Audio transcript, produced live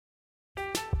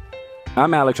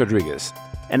I'm Alex Rodriguez.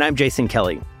 And I'm Jason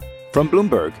Kelly. From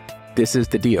Bloomberg, this is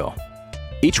The Deal.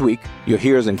 Each week, you'll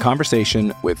hear us in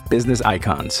conversation with business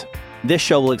icons. This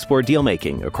show will explore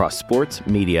deal-making across sports,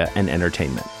 media, and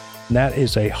entertainment. That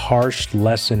is a harsh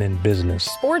lesson in business.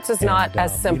 Sports is not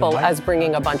as simple as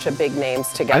bringing a bunch of big names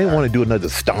together. I didn't want to do another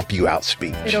stomp you out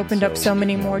speech. It opened up so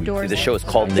many more doors. The show is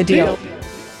called The Deal.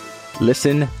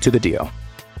 Listen to The Deal.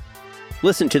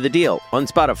 Listen to The Deal on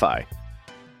Spotify.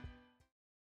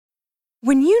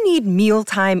 When you need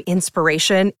mealtime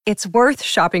inspiration, it's worth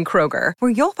shopping Kroger, where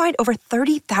you'll find over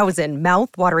 30,000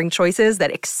 mouth-watering choices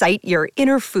that excite your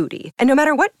inner foodie. And no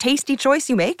matter what tasty choice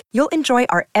you make, you'll enjoy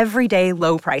our everyday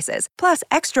low prices, plus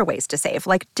extra ways to save,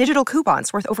 like digital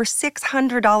coupons worth over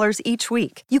 $600 each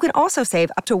week. You can also save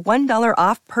up to $1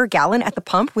 off per gallon at the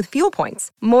pump with fuel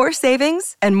points. More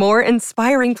savings and more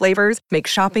inspiring flavors make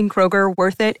shopping Kroger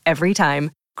worth it every time.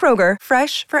 Kroger,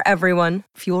 fresh for everyone.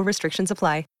 Fuel restrictions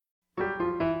apply.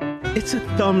 It's a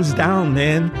thumbs down,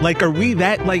 man. Like, are we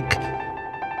that,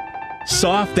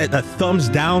 soft that a thumbs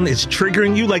down is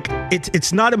triggering you? Like,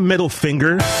 it's not a middle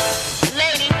finger.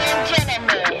 Ladies and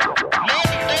gentlemen,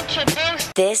 let's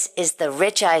introduce... This is the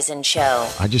Rich Eisen Show.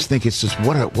 I just think it's just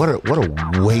what a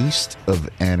waste of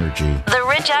energy. The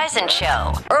Rich Eisen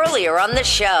Show. Earlier on the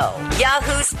show,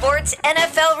 Yahoo Sports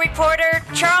NFL reporter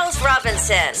Charles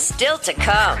Robinson. Still to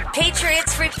come,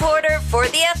 Patriots reporter for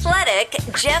The Athletic,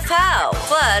 Jeff Howe.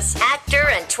 Plus, actor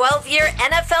and 12-year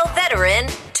NFL veteran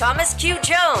Thomas Q.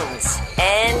 Jones.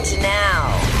 And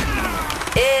now,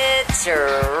 it's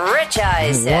Rich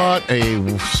Eisen. What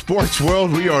a sports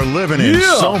world we are living in.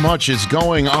 Yeah. So much is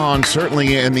going on,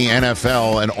 certainly in the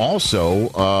NFL, and also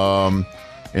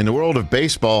in the world of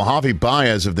baseball. Javi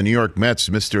Baez of the New York Mets,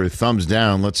 Mr. Thumbs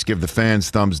Down. Let's give the fans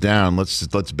thumbs down.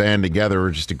 Let's band together,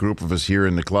 just a group of us here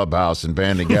in the clubhouse, and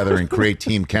band together and create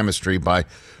team chemistry by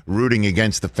rooting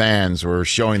against the fans or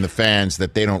showing the fans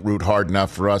that they don't root hard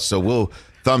enough for us. So we'll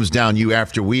thumbs down you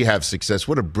after we have success.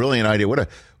 What a brilliant idea. What a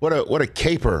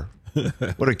caper.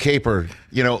 What a caper.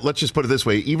 You know, let's just put it this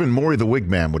way. Even Maury the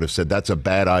Wigman would have said, that's a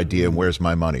bad idea, and where's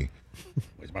my money?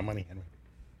 Where's my money, Henry?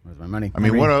 Where's my money? I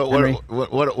mean,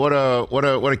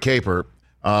 what a caper.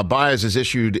 Baez has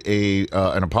issued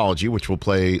an apology, which we'll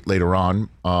play later on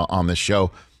this show.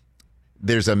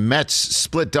 There's a Mets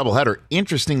split doubleheader.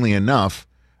 Interestingly enough,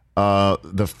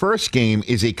 the first game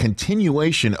is a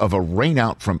continuation of a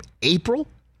rainout from April.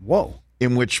 Whoa.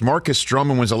 In which Marcus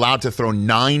Stroman was allowed to throw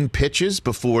 9 pitches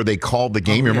before they called the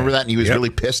game. Remember that? And he was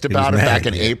really pissed about it back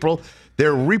in April.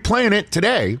 They're replaying it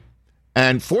today.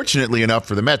 And fortunately enough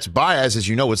for the Mets, Baez, as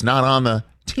you know, was not on the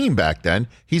team back then.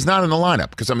 He's not in the lineup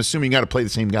because I'm assuming you got to play the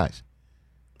same guys.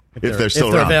 If they're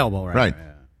still around. Available, right?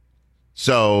 Yeah.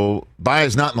 So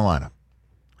Baez not in the lineup.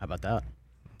 How about that?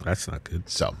 That's not good.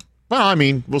 So, well, I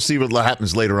mean, we'll see what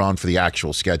happens later on for the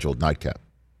actual scheduled nightcap.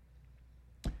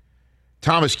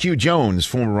 Thomas Q. Jones,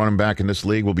 former running back in this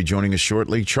league, will be joining us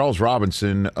shortly. Charles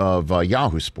Robinson of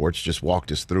Yahoo Sports just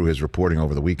walked us through his reporting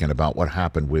over the weekend about what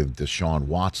happened with Deshaun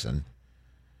Watson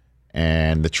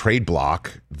and the trade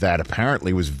block that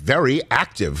apparently was very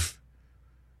active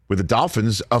with the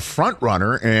Dolphins, a front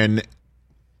runner, and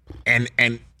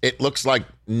it looks like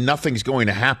nothing's going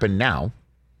to happen now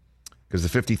because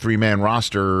the 53-man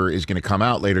roster is going to come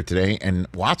out later today, and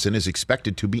Watson is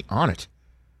expected to be on it.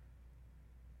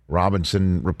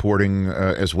 Robinson reporting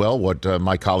as well what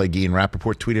my colleague Ian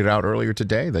Rappaport tweeted out earlier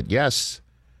today, that yes,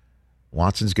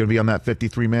 Watson's going to be on that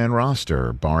 53-man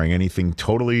roster, barring anything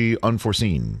totally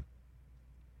unforeseen.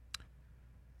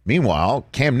 Meanwhile,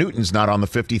 Cam Newton's not on the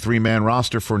 53-man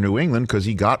roster for New England because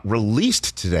he got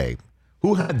released today.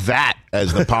 Who had that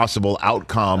as the possible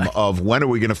outcome of when are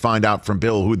we going to find out from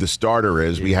Bill who the starter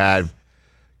is? We had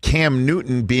Cam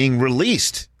Newton being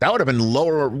released. That would have been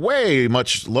lower, way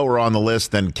much lower on the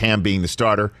list than Cam being the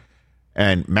starter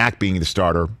and Mac being the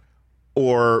starter.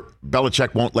 Or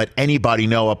Belichick won't let anybody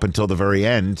know up until the very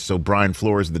end, so Brian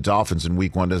Flores of the Dolphins in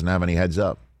week 1 doesn't have any heads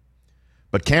up.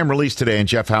 But Cam released today, and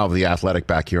Jeff Howe of The Athletic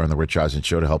back here on the Rich Eisen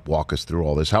Show to help walk us through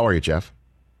all this. How are you, Jeff?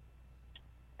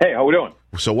 Hey, how we doing?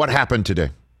 So what happened today?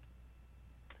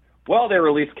 Well, they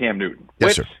released Cam Newton.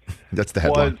 Yes, sir. That's the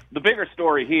headline. The bigger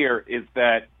story here is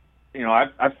that, you know,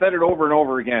 I've said it over and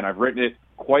over again. I've written it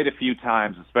quite a few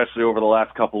times, especially over the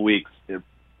last couple of weeks.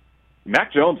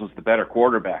 Mac Jones was the better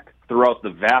quarterback throughout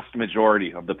the vast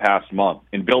majority of the past month.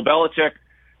 And Bill Belichick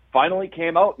finally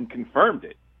came out and confirmed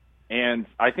it. And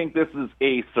I think this is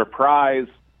a surprise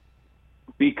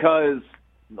because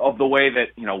of the way that,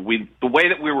 you know, we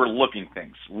were looking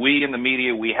things. We in the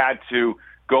media, we had to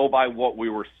go by what we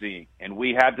were seeing. And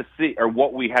we had to see, or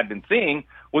what we had been seeing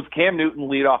was Cam Newton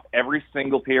lead off every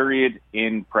single period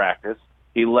in practice.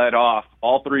 He led off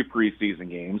all 3 preseason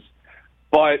games.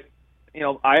 But,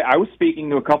 I was speaking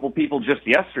to a couple people just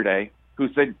yesterday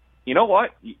who said, you know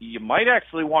what, you might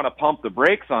actually want to pump the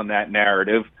brakes on that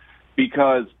narrative,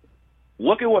 because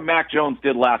look at what Mac Jones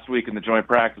did last week in the joint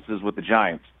practices with the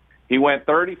Giants. He went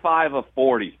 35 of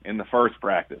 40 in the first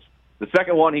practice. The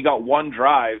second one, he got 1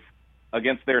 drive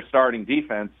against their starting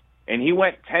defense, and he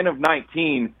went 10 of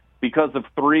 19 because of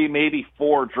 3, maybe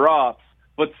 4 drops,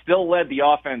 but still led the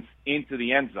offense into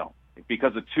the end zone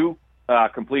because of 2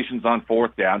 completions on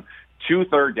 4th down, 2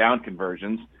 third-down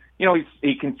conversions.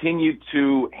 He continued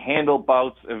to handle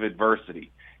bouts of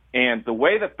adversity. And the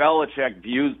way that Belichick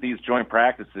views these joint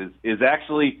practices is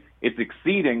actually, it's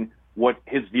exceeding what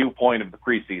his viewpoint of the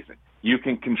preseason. You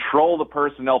can control the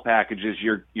personnel packages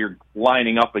you're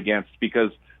lining up against,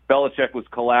 because Belichick was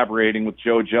collaborating with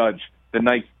Joe Judge the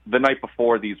night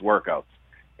before these workouts.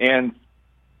 And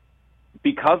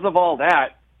because of all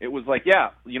that, it was like,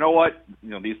 yeah, you know what?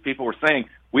 These people were saying,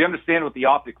 we understand what the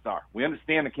optics are. We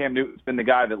understand that Cam Newton's been the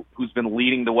guy who's been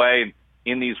leading the way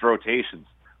in these rotations.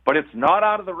 But it's not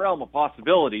out of the realm of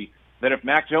possibility that if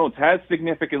Mac Jones has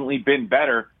significantly been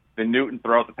better than Newton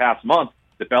throughout the past month,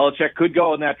 that Belichick could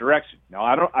go in that direction.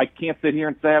 Now, I can't sit here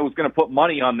and say I was going to put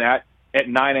money on that at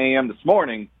 9 a.m. this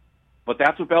morning, but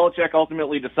that's what Belichick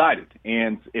ultimately decided.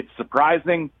 And it's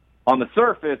surprising on the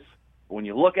surface, but when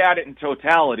you look at it in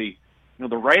totality,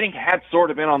 the writing had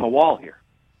sort of been on the wall here.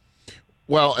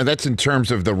 Well, and that's in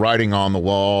terms of the writing on the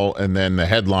wall, and then the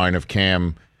headline of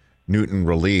Cam Newton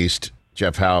released.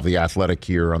 Jeff Howe of The Athletic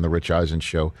here on the Rich Eisen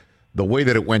Show. The way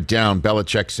that it went down,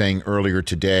 Belichick saying earlier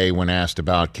today when asked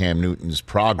about Cam Newton's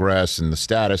progress and the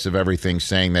status of everything,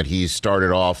 saying that he's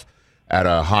started off at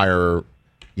a higher,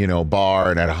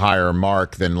 bar and at a higher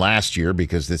mark than last year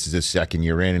because this is his second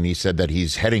year in, and he said that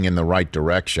he's heading in the right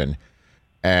direction.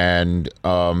 And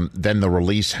then the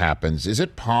release happens. Is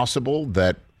it possible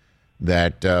that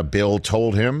Bill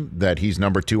told him that he's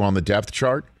number 2 on the depth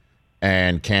chart,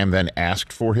 and Cam then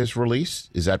asked for his release?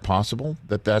 Is that possible,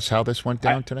 that's how this went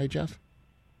down today, Jeff?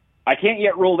 I can't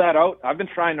yet rule that out. I've been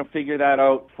trying to figure that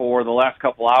out for the last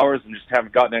couple hours and just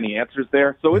haven't gotten any answers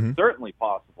there. So it's certainly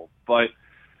possible. But,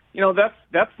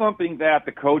 that's something that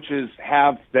the coaches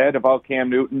have said about Cam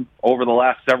Newton over the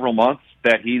last several months,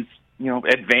 that he's,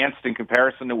 advanced in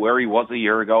comparison to where he was a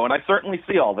year ago. And I certainly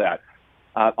see all that.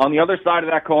 On the other side of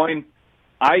that coin,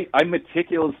 I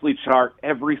meticulously chart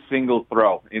every single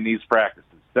throw in these practices,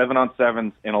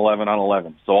 7-on-7s and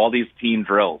 11-on-11s, so all these team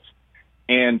drills.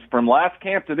 And from last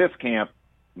camp to this camp,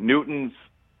 Newton's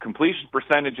completion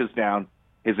percentage is down,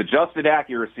 his adjusted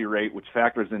accuracy rate, which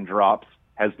factors in drops,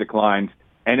 has declined,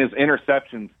 and his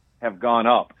interceptions have gone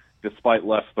up despite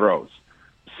less throws.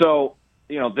 So,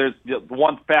 there's the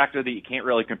one factor that you can't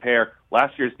really compare.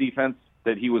 Last year's defense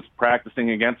that he was practicing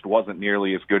against wasn't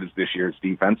nearly as good as this year's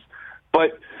defense.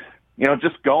 But,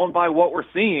 just going by what we're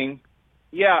seeing,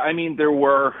 there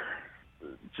were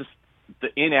just the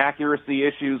inaccuracy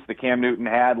issues that Cam Newton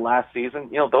had last season.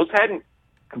 Those hadn't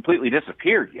completely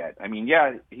disappeared yet.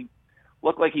 He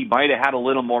looked like he might have had a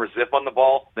little more zip on the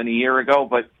ball than a year ago,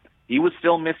 but he was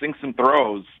still missing some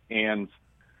throws. And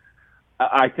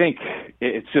I think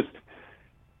it's just,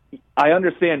 I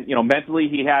understand, mentally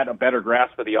he had a better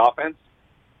grasp of the offense.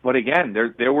 But again,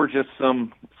 there were just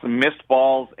some missed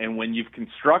balls, and when you've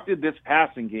constructed this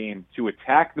passing game to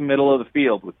attack the middle of the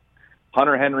field with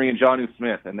Hunter Henry and Jonnu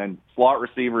Smith, and then slot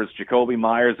receivers Jacoby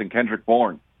Myers and Kendrick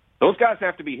Bourne, those guys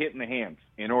have to be hit in the hands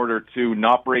in order to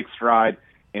not break stride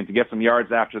and to get some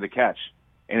yards after the catch.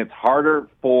 And it's harder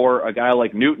for a guy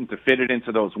like Newton to fit it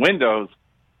into those windows,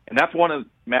 and that's one of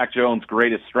Mac Jones'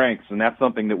 greatest strengths, and that's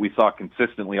something that we saw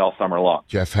consistently all summer long.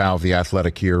 Jeff Howe, The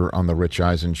Athletic here on the Rich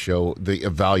Eisen Show. The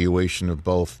evaluation of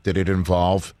both, did it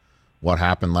involve what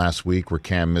happened last week where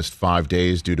Cam missed 5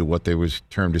 days due to what they was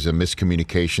termed as a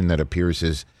miscommunication that appears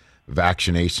his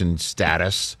vaccination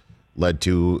status led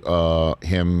to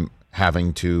him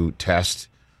having to test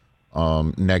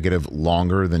negative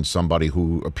longer than somebody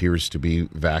who appears to be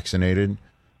vaccinated?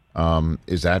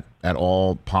 Is that at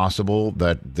all possible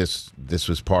that this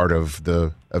was part of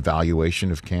the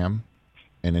evaluation of Cam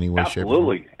in any way, shape, or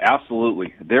form?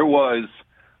 Absolutely. There was,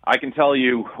 I can tell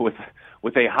you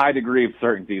with a high degree of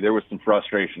certainty, there was some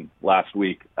frustration last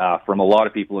week from a lot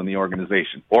of people in the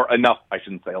organization, or enough, I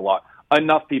shouldn't say a lot,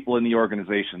 enough people in the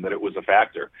organization that it was a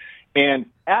factor. And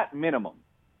at minimum,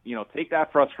 take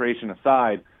that frustration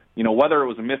aside, whether it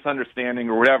was a misunderstanding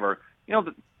or whatever,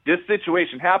 this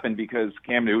situation happened because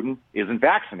Cam Newton isn't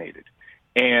vaccinated.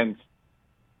 And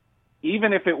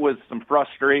even if it was some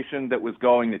frustration that was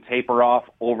going to taper off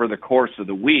over the course of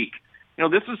the week,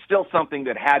 this is still something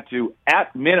that had to,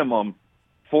 at minimum,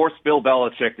 force Bill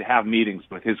Belichick to have meetings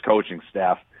with his coaching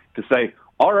staff to say,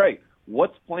 all right,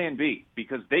 what's plan B?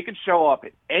 Because they could show up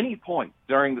at any point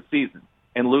during the season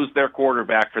and lose their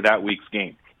quarterback for that week's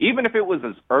game. Even if it was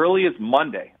as early as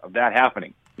Monday of that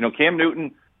happening. You know, Cam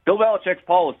Newton, Bill Belichick's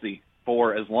policy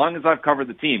for as long as I've covered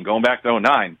the team, going back to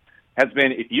 2009, has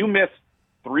been if you miss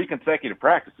 3 consecutive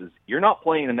practices, you're not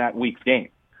playing in that week's game.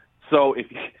 So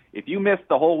if you miss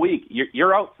the whole week,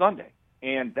 you're out Sunday.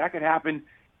 And that could happen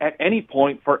at any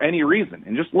point for any reason.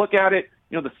 And just look at it,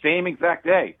 you know, the same exact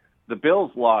day. The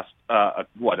Bills lost, a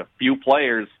few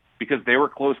players because they were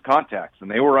close contacts and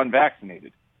they were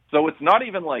unvaccinated. So it's not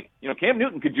even like, you know, Cam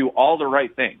Newton could do all the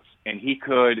right things and he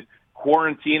could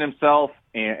quarantine himself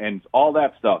and all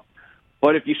that stuff.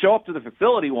 But if you show up to the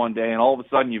facility one day and all of a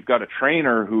sudden you've got a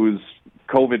trainer who's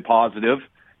COVID positive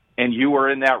and you were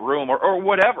in that room or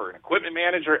whatever, an equipment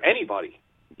manager, anybody,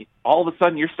 all of a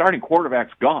sudden your starting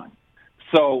quarterback's gone.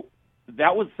 So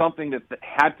that was something that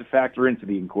had to factor into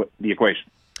the equation.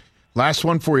 Last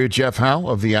one for you, Jeff Howe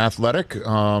of The Athletic.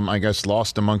 I guess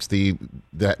lost amongst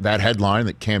that headline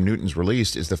that Cam Newton's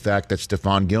released is the fact that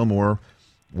Stefon Gilmore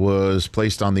was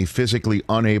placed on the physically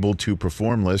unable to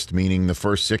perform list, meaning the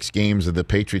first 6 games of the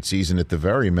Patriots season at the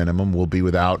very minimum will be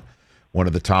without one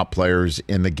of the top players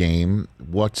in the game.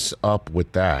 What's up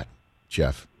with that,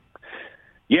 Jeff?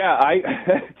 Yeah,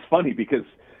 it's funny because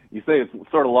you say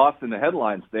it's sort of lost in the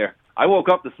headlines there. I woke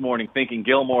up this morning thinking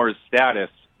Gilmore's status,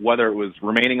 whether it was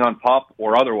remaining on PUP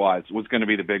or otherwise, was going to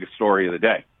be the biggest story of the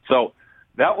day. So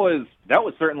that was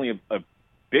certainly a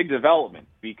big development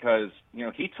because, you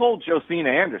know, he told Josina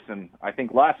Anderson, I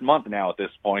think last month now at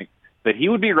this point, that he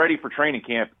would be ready for training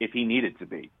camp if he needed to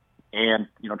be. And,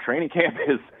 you know, training camp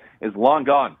is long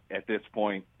gone at this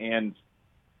point, and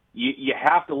you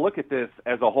have to look at this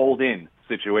as a hold-in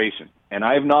situation. And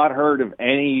I have not heard of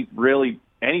any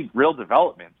real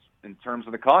developments in terms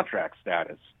of the contract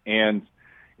status. And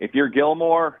if you're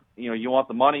Gilmore, you know, you want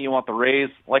the money, you want the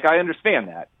raise. Like, I understand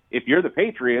that. If you're the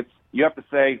Patriots, you have to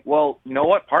say, well, you know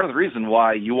what? Part of the reason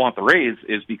why you want the raise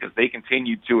is because they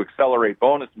continued to accelerate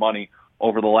bonus money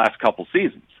over the last couple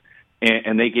seasons.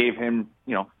 And they gave him,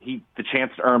 you know, the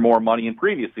chance to earn more money in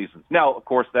previous seasons. Now, of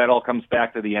course, that all comes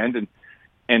back to the end,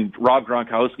 and Rob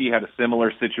Gronkowski had a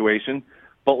similar situation.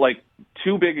 But, like,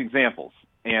 2 big examples.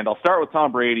 And I'll start with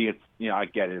Tom Brady. It's, you know, I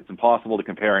get it. It's impossible to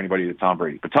compare anybody to Tom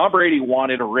Brady. But Tom Brady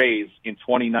wanted a raise in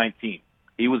 2019.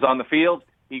 He was on the field.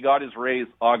 He got his raise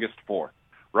August 4th.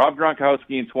 Rob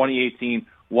Gronkowski in 2018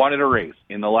 wanted a raise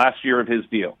in the last year of his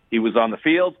deal. He was on the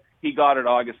field. He got it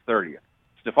August 30th.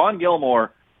 Stefon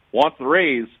Gilmore wants the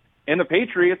raise, and the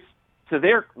Patriots, to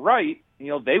their right, you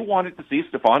know, they wanted to see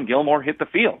Stefon Gilmore hit the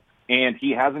field, and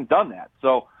he hasn't done that.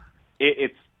 So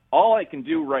it's all I can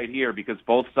do right here, because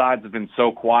both sides have been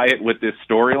so quiet with this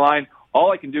storyline,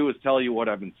 all I can do is tell you what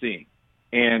I've been seeing.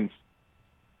 And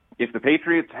if the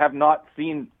Patriots have not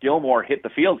seen Gilmore hit the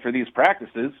field for these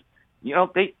practices, you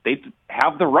know, they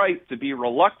have the right to be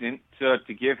reluctant to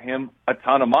give him a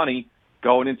ton of money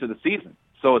going into the season.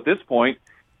 So at this point,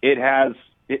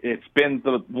 it's been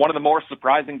one of the more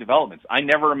surprising developments. I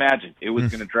never imagined it was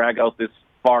going to drag out this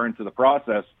far into the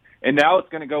process, and now it's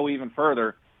going to go even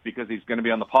further because he's going to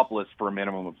be on the PUP list for a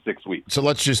minimum of 6 weeks. So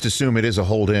let's just assume it is a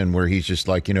hold-in where he's just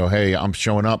like, you know, hey, I'm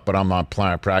showing up, but I'm not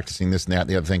practicing this and that,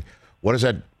 the other thing. What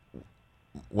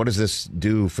does this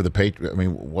do for the Patriots? I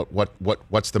mean,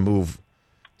 what's the move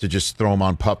to just throw him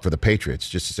on PUP for the Patriots?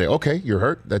 Just to say, okay, you're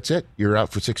hurt, that's it, you're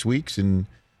out for 6 weeks, and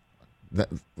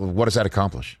what does that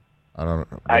accomplish? I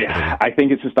don't know. I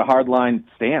think it's just a hardline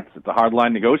stance. It's a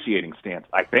hardline negotiating stance,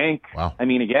 I think. Wow. I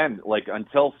mean, again, like,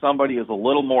 until somebody is a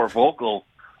little more vocal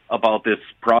about this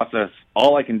process,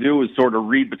 all I can do is sort of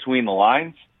read between the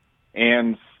lines.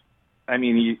 And, I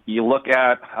mean, you look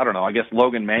at, I don't know, I guess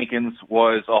Logan Mankins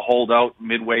was a holdout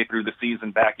midway through the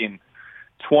season back in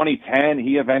 2010.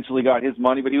 He eventually got his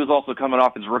money, but he was also coming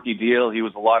off his rookie deal. He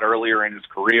was a lot earlier in his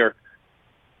career.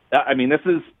 I mean, this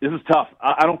is tough.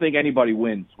 I don't think anybody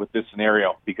wins with this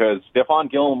scenario because Stefon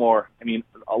Gilmore, I mean,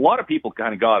 a lot of people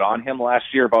kind of got on him last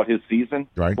year about his season.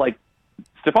 Right. Like,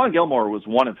 Stefon Gilmore was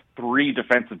one of 3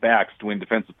 defensive backs to win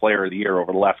Defensive Player of the Year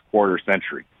over the last quarter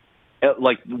century.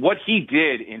 Like, what he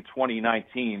did in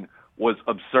 2019 was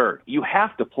absurd. You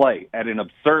have to play at an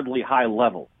absurdly high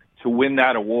level to win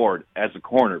that award as a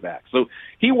cornerback. So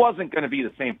he wasn't going to be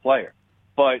the same player.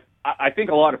 But I think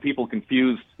a lot of people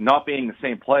confused not being the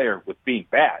same player with being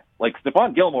bad. Like,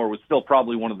 Stefon Gilmore was still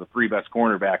probably one of the 3 best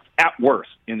cornerbacks at worst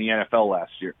in the NFL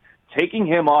last year. Taking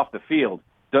him off the field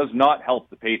does not help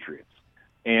the Patriots.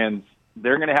 And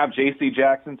they're going to have J.C.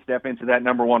 Jackson step into that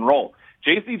number 1 role.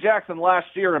 J.C. Jackson last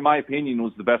year, in my opinion,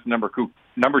 was the best number 2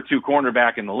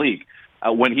 cornerback in the league.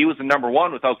 when he was the number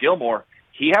one without Gilmore,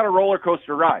 he had a roller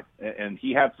coaster ride, and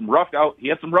he had some rough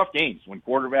games when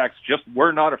quarterbacks just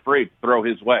were not afraid to throw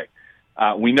his way.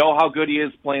 We know how good he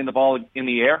is playing the ball in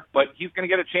the air, but he's going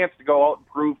to get a chance to go out and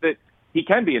prove that he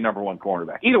can be a number one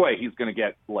cornerback. Either way, he's going to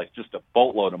get just a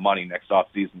boatload of money next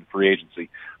offseason in free agency.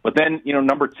 But then,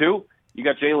 number two, you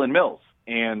got Jalen Mills.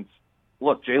 And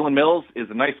look, Jalen Mills is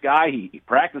a nice guy. He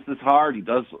practices hard. He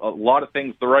does a lot of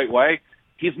things the right way.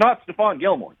 He's not Stefon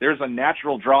Gilmore. There's a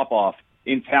natural drop-off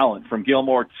in talent from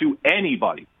Gilmore to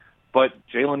anybody. But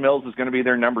Jalen Mills is going to be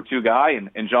their number two guy,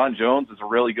 and John Jones is a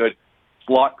really good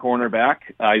slot cornerback.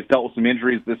 He's dealt with some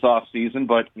injuries this offseason,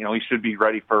 but, he should be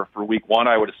ready for week one,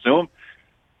 I would assume.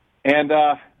 And,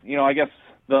 I guess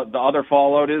the other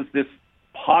fallout is this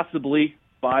possibly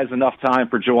buys enough time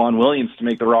for Jawan Williams to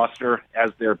make the roster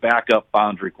as their backup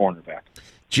boundary cornerback.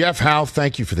 Jeff Howe,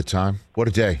 thank you for the time. What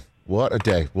a day. What a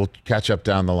day. We'll catch up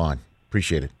down the line.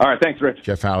 Appreciate it. All right, thanks, Rich.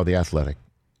 Jeff Howe, The Athletic.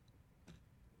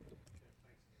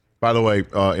 By the way,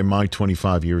 in my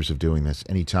 25 years of doing this,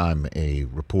 anytime a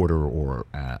reporter or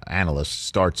analyst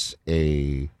starts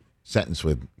a sentence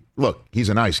with, look, he's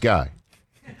a nice guy,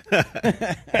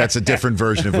 that's a different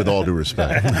version of with all due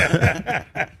respect.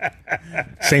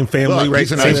 Same family, look, right?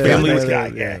 He's a nice guy.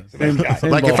 Yeah.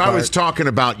 Like if I was talking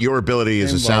about your ability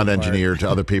as a sound engineer to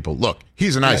other people, look,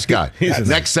 he's a nice guy.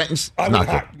 Next sentence, not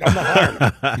good.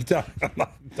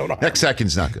 Next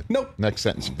sentence, not good. Nope. Next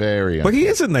sentence, very. But he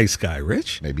is a nice guy,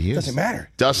 Rich. Maybe he is. Doesn't matter.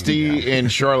 Dusty in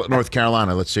Charlotte, North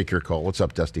Carolina. Let's take your call. What's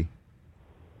up, Dusty?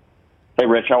 Hey,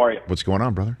 Rich. How are you? What's going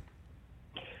on, brother?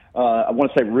 I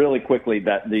want to say really quickly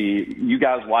that you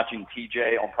guys watching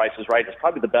TJ on Price is Right is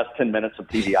probably the best 10 minutes of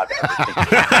TV I've ever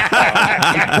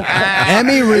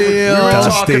seen. Emmy reel. We were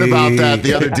Dusty. talking about that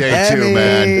the other day too, Emmy.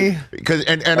 man. Because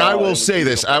I will say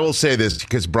this. I will say this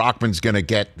because Brockman's going to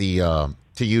get the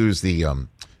to use the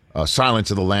Silence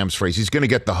of the Lambs phrase. He's going to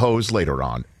get the hose later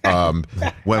on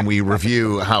when we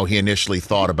review how he initially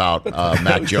thought about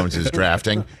Mac Jones's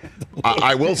drafting.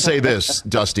 I will say this,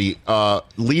 Dusty.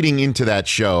 Leading into that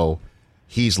show,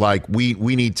 he's like, we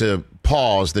need to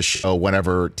pause the show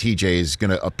whenever TJ is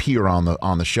going to appear on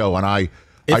the show, and I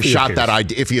shot that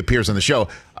idea if he appears on the show,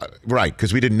 right?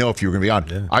 Because we didn't know if you were going to be on.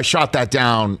 Yeah. I shot that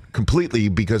down completely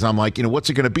because I'm like, what's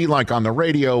it going to be like on the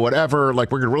radio, whatever?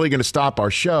 Like, we're really going to stop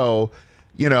our show,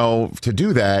 to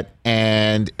do that.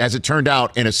 And as it turned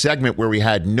out, in a segment where we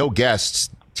had no guests,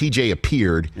 TJ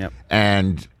appeared, Yep.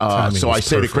 and so I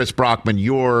say to Chris Brockman,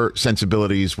 your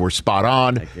sensibilities were spot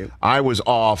on. Thank you. I was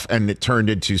off, and it turned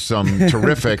into some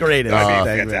terrific Great.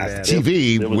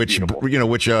 TV,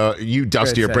 which you,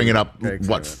 Dusty, are bringing up,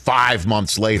 5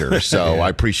 months later. So I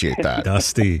appreciate that.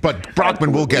 Dusty. But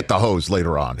Brockman will get the hose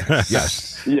later on. Yes.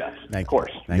 Yes, of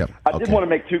course. Yep. I did want to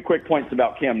make 2 quick points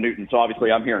about Cam Newton. So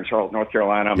obviously I'm here in Charlotte, North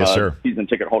Carolina. I'm Yes, a sir. season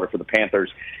ticket holder for the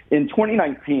Panthers. In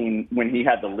 2019, when he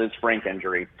had the Liz Frank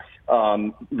injury,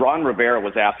 Ron Rivera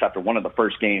was asked after one of the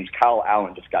first games. Kyle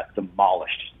Allen just got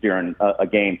demolished during a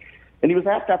game. And he was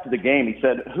asked after the game, he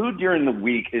said, who during the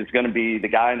week is going to be the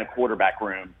guy in the quarterback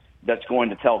room that's going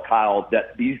to tell Kyle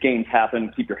that these games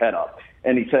happen, keep your head up?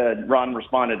 And he said, Ron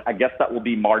responded, I guess that will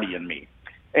be Marty and me.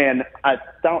 And I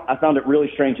found it really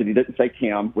strange that he didn't say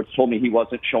Cam, which told me he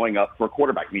wasn't showing up for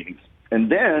quarterback meetings. And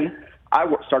then I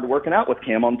started working out with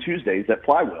Cam on Tuesdays at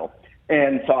Flywheel.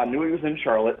 And so I knew he was in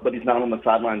Charlotte, but he's not on the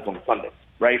sidelines on Sundays,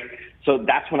 right? So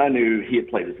that's when I knew he had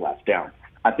played his last down.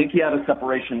 I think he had a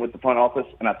separation with the front office,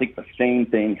 and I think the same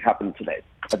thing happened today.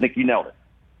 I think you nailed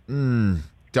it.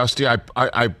 Dusty,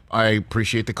 I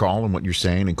appreciate the call and what you're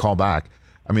saying, and call back.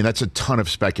 I mean, that's a ton of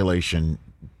speculation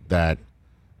that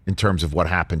in terms of what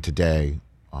happened today.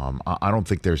 I don't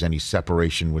think there's any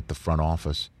separation with the front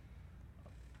office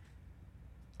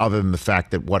other than the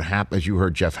fact that what happened, as you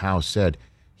heard Jeff Howe said,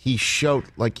 he showed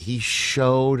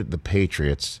the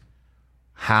Patriots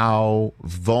how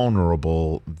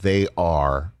vulnerable they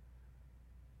are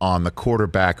on the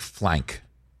quarterback flank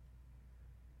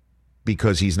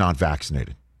because he's not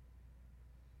vaccinated.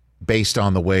 Based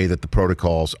on the way that the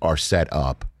protocols are set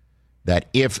up, that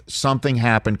if something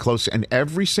happened close, and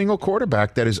every single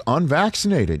quarterback that is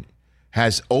unvaccinated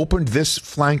has opened this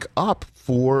flank up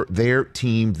for their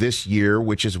team this year,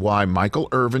 which is why Michael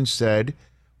Irvin said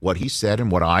what he said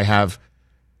and what I have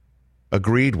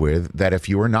agreed with, that if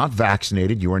you are not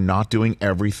vaccinated, you are not doing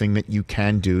everything that you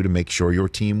can do to make sure your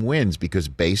team wins, because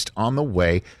based on the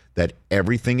way that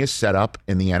everything is set up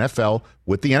in the NFL,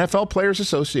 with the NFL Players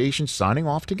Association signing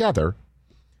off together,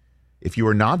 if you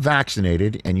are not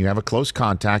vaccinated and you have a close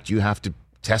contact, you have to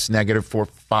test negative for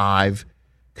 5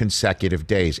 consecutive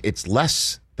days. It's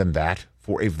less than that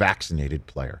for a vaccinated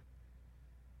player.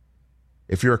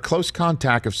 If you're a close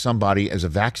contact of somebody as a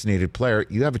vaccinated player,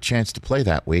 you have a chance to play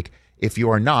that week. If you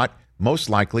are not, most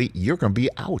likely you're going to be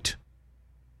out.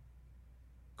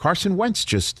 Carson Wentz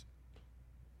just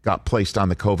got placed on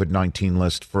the COVID-19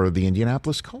 list for the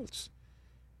Indianapolis Colts.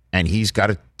 And he's got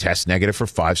to test negative for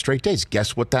 5 straight days.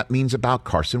 Guess what that means about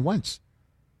Carson Wentz?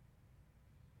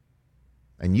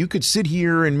 And you could sit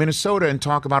here in Minnesota and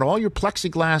talk about all your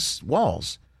plexiglass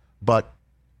walls, but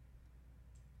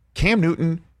Cam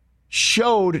Newton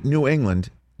showed New England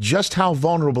just how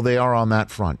vulnerable they are on that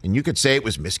front. And you could say it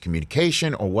was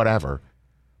miscommunication or whatever,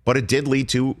 but it did lead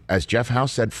to, as Jeff Howe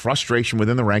said, frustration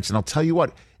within the ranks. And I'll tell you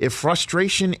what, if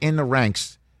frustration in the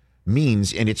ranks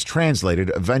means, and it's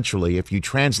translated eventually, if you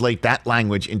translate that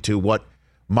language into what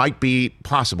might be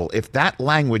possible, if that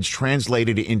language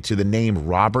translated into the name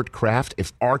Robert Kraft,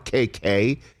 if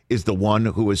RKK is the one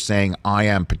who is saying, I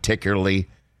am particularly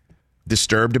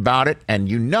disturbed about it, and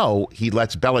he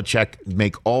lets Belichick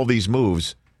make all these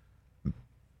moves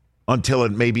until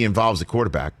it maybe involves the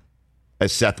quarterback,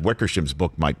 as Seth Wickersham's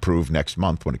book might prove next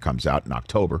month when it comes out in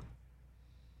October.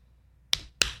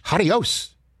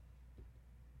 Adios.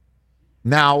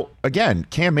 Now, again,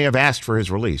 Cam may have asked for his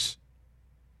release.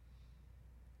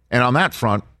 And on that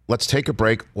front, let's take a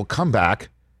break. We'll come back,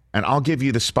 and I'll give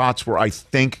you the spots where I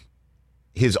think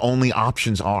his only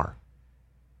options are.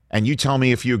 And you tell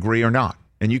me if you agree or not.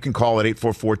 And you can call it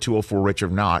 844-204-RICH or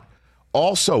not.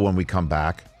 Also, when we come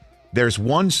back, there's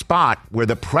one spot where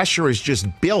the pressure is just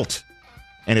built,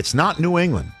 and it's not New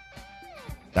England.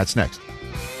 That's next.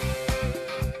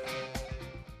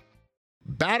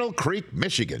 Battle Creek,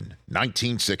 Michigan,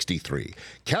 1963.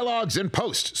 Kellogg's and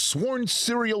Post, sworn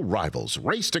cereal rivals,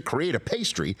 race to create a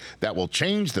pastry that will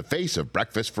change the face of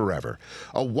breakfast forever.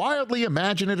 A wildly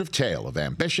imaginative tale of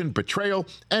ambition, betrayal,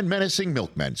 and menacing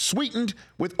milkmen, sweetened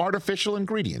with artificial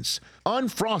ingredients.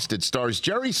 Unfrosted stars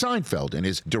Jerry Seinfeld in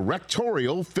his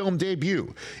directorial film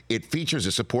debut. It features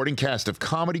a supporting cast of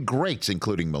comedy greats,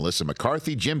 including Melissa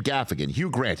McCarthy, Jim Gaffigan,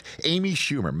 Hugh Grant, Amy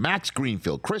Schumer, Max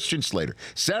Greenfield, Christian Slater,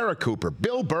 Sarah Cooper,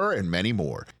 Bill Burr, and many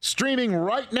more. Streaming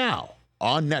right now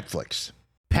on Netflix.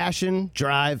 Passion,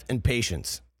 drive, and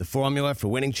patience. The formula for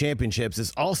winning championships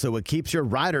is also what keeps your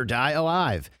ride or die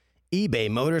alive.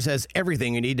 eBay Motors has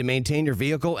everything you need to maintain your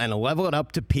vehicle and level it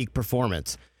up to peak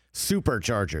performance.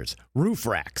 Superchargers, roof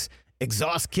racks,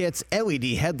 exhaust kits, LED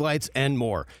headlights, and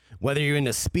more. Whether you're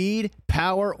into speed,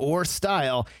 power, or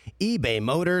style, eBay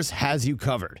Motors has you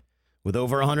covered. With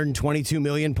over 122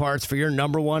 million parts for your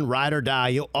number one ride or die,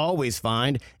 you'll always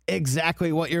find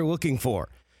exactly what you're looking for.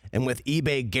 And with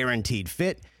eBay Guaranteed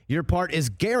Fit, your part is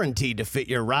guaranteed to fit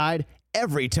your ride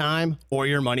every time or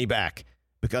your money back.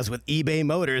 Because with eBay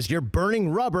Motors, you're burning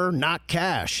rubber, not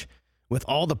cash. With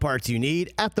all the parts you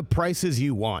need at the prices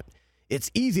you want.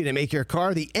 It's easy to make your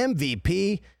car the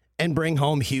MVP and bring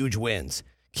home huge wins.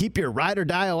 Keep your ride or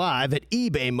die alive at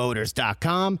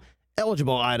ebaymotors.com.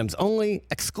 Eligible items only.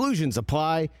 Exclusions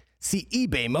apply. See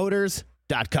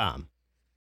ebaymotors.com.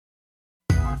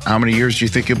 How many years do you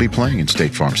think you'll be playing in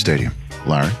State Farm Stadium,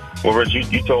 Larry? Well, Rich,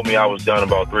 you told me I was done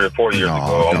about 3 or 4 years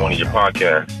ago on one of your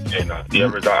podcasts, and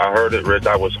Rich, I heard it. Rich,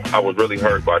 I was really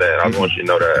hurt by that. I want you to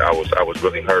know that I was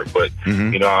really hurt, but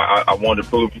I wanted to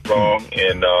prove you wrong,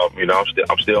 and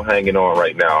I'm still hanging on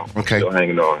right now. Okay, still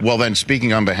hanging on. Well, then,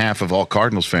 speaking on behalf of all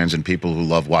Cardinals fans and people who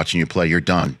love watching you play, you're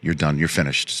done. You're done. You're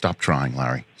finished. Stop trying,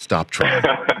 Larry. Stop trying.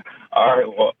 All right.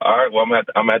 Well,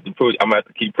 I'm gonna have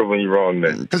to keep proving you wrong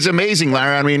then. It's amazing,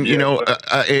 Larry. I mean,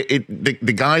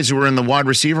 the guys who were in the wide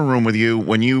receiver room with you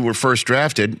when you were first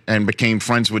drafted and became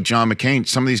friends with John McCain,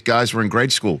 some of these guys were in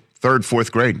grade school, 3rd,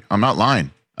 4th grade. I'm not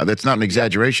lying. That's not an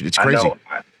exaggeration. It's crazy.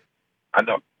 I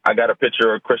know. I got a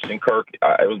picture of Christian Kirk.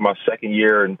 It was my second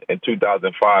year in 2005.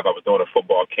 I was doing a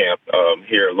football camp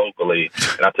here locally,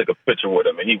 and I took a picture with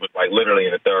him, and he was like literally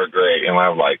in the 3rd grade, and I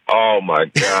was like, "Oh my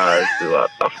gosh,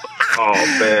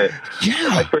 oh man!"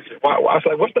 Yeah. Like, Christian, I was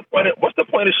like, "What's the point? What's the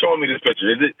point of showing me this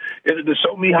picture? Is it to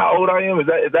show me how old I am? Is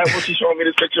that what she's showing me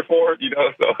this picture for?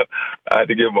 So I had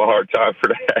to give him a hard time for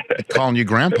that. Calling you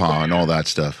grandpa and all that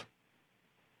stuff.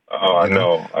 Oh, I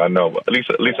know. But at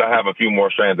least I have a few more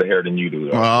strands of hair than you do.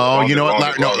 Oh, you know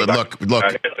what?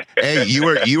 Look. Hey,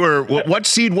 you were. What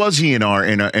seed was he in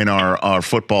our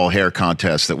football hair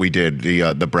contest that we did,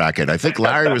 the bracket? I think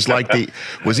Larry was like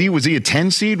was he a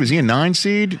 10 seed? Was he a 9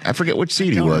 seed? I forget which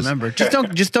seed he was. I don't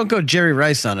remember. Just don't go Jerry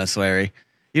Rice on us, Larry.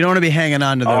 You don't want to be hanging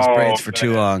on to those braids for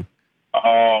too long.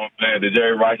 Oh man, The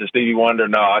Jerry Rice and Stevie Wonder?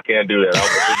 No, I can't do that.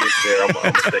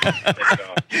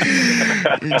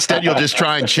 Instead, you'll just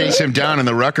try and chase him down in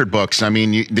the record books. I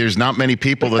mean, there's not many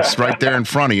people that's right there in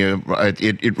front of you.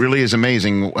 It really is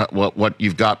amazing what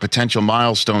you've got potential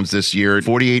milestones this year.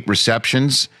 48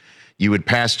 receptions. You would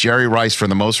pass Jerry Rice for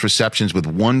the most receptions with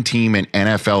one team in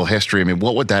NFL history. I mean,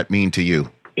 what would that mean to you?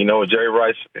 You know, Jerry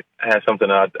Rice has something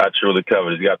I truly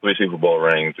covered. He's got 3 Super Bowl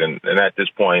rings, and at this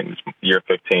point, it's year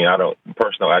 15. I don't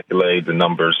personal accolades and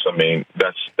numbers. I mean,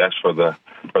 that's for the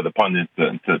pundits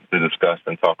to discuss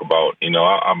and talk about. You know,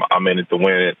 I'm in it to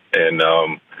win it, and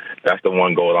that's the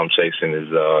one goal I'm chasing is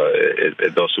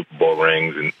those Super Bowl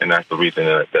rings, and that's the reason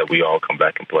that we all come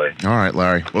back and play. All right,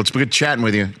 Larry. Well, it's been good chatting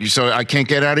with you. So I can't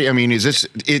get out of you. I mean, is this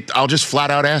it? I'll just flat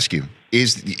out ask you: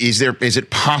 is it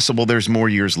possible there's more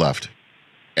years left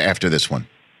after this one,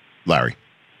 Larry?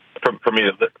 For me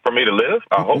to live?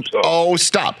 I hope so. Oh,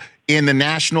 stop. In the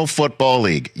National Football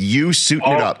League, you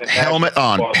suiting it up, helmet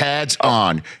on, pads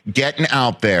on, getting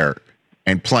out there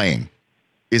and playing.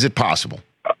 Is it possible?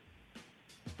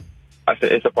 I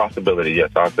said it's a possibility. Yes,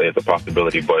 I'll say it's a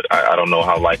possibility, but I don't know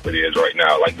how likely it is right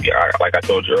now. Like I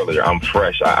told you earlier, I'm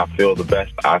fresh. I feel the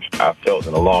best I've felt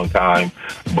in a long time,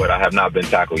 but I have not been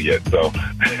tackled yet. So,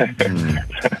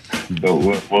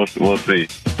 we'll see.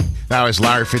 Now, as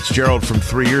Larry Fitzgerald from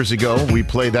 3 years ago, we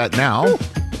play that now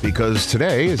because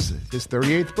today is his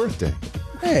 38th birthday.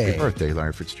 Hey. Happy birthday,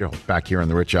 Larry Fitzgerald. Back here on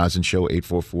the Rich Eisen Show,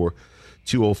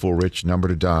 844-204-RICH, number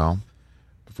to dial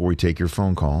before we take your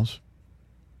phone calls.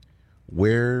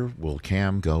 Where will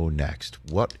Cam go next?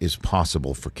 What is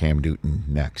possible for Cam Newton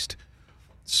next?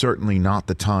 Certainly not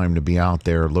the time to be out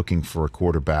there looking for a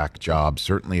quarterback job,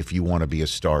 certainly if you want to be a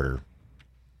starter.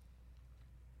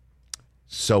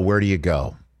 So where do you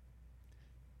go?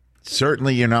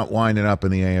 Certainly you're not winding up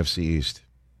in the AFC East.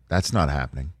 That's not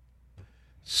happening.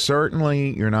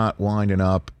 Certainly you're not winding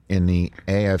up in the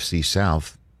AFC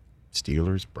South.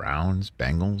 Steelers, Browns,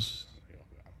 Bengals,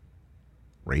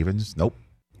 Ravens. Nope.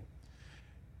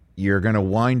 You're going to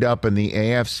wind up in the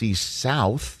AFC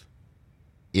South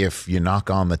if you knock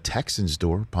on the Texans'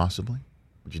 door, possibly.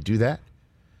 Would you do that?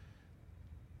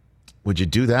 Would you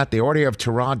do that? They already have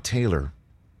Tyrod Taylor.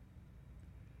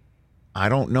 I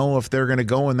don't know if they're going to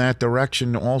go in that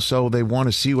direction. Also, they want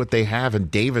to see what they have in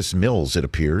Davis Mills, it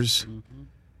appears. Mm-hmm.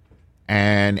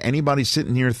 And anybody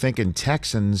sitting here thinking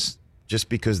Texans, just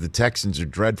because the Texans are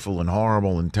dreadful and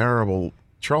horrible and terrible,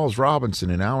 Charles Robinson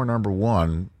in hour number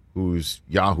 1, who's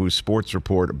Yahoo Sports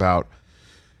Report about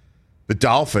the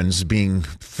Dolphins being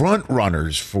front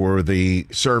runners for the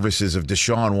services of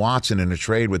Deshaun Watson in a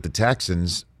trade with the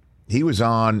Texans. He was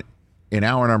on in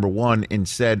hour number 1 and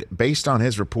said, based on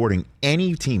his reporting,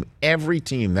 any team, every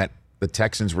team that the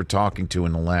Texans were talking to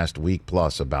in the last week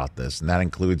plus about this, and that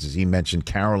includes, as he mentioned,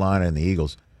 Carolina and the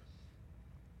Eagles,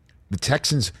 the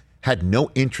Texans had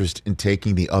no interest in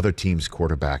taking the other team's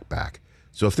quarterback back.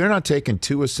 So if they're not taking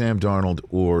Tua, Sam Darnold,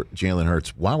 or Jalen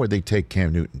Hurts, why would they take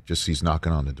Cam Newton just so he's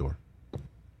knocking on the door?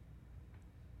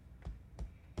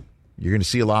 You're going to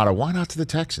see a lot of, why not to the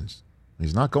Texans?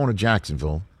 He's not going to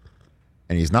Jacksonville,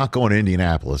 and he's not going to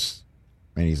Indianapolis,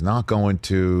 and he's not going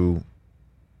to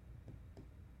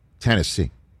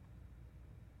Tennessee.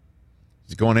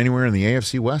 Is he going anywhere in the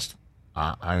AFC West?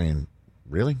 I mean,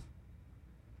 really?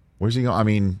 Where's he going? I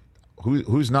mean,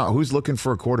 who's looking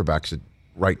for a quarterback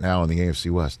right now in the AFC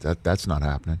West? That's not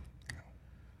happening.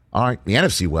 All right, the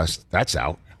NFC West, that's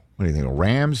out. What do you think?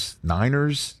 Rams,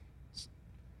 Niners,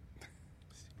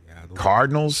 Seattle.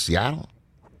 Cardinals, Seattle.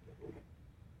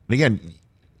 And again,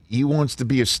 he wants to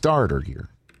be a starter here,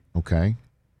 okay?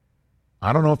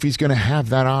 I don't know if he's going to have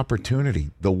that opportunity.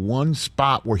 The one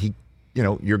spot where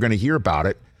you're going to hear about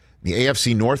it, the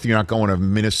AFC North, you're not going to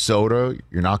Minnesota,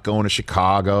 you're not going to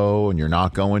Chicago, and you're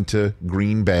not going to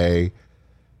Green Bay.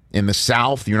 In the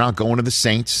South, you're not going to the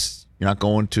Saints. You're not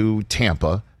going to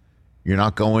Tampa. You're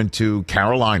not going to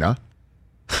Carolina,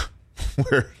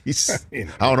 where he's. I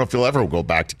don't know if he'll ever go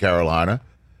back to Carolina.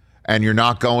 And you're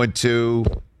not going to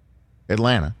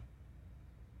Atlanta.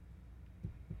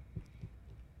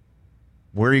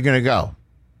 Where are you going to go?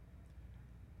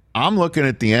 I'm looking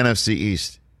at the NFC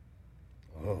East.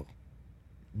 Oh.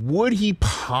 Would he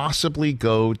possibly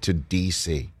go to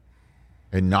D.C.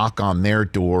 and knock on their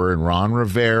door? And Ron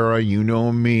Rivera, you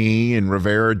know me, and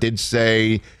Rivera did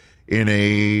say in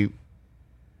an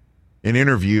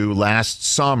interview last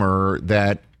summer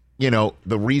that, the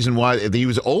reason why he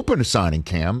was open to signing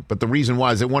Cam, but the reason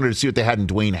why is they wanted to see what they had in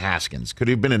Dwayne Haskins. Could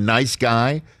he have been a nice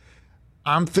guy?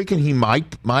 I'm thinking he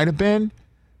might have been,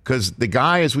 because the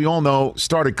guy, as we all know,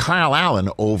 started Kyle Allen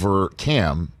over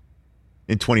Cam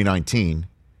in 2019.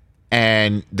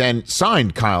 and then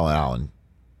signed Kyle Allen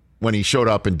when he showed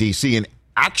up in D.C. and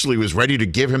actually was ready to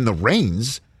give him the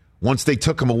reins once they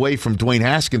took him away from Dwayne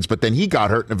Haskins, but then he got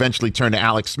hurt and eventually turned to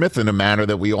Alex Smith in a manner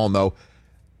that we all know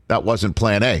that wasn't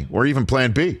plan A or even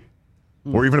plan B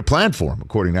or even a plan for him,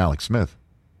 according to Alex Smith.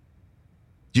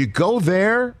 Do you go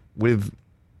there with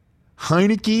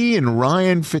Heineke and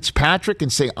Ryan Fitzpatrick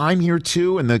and say, I'm here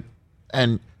too,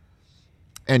 and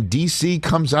DC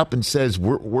comes up and says,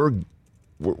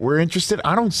 we're interested?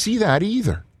 I don't see that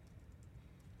either.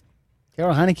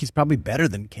 Taylor Heineke's probably better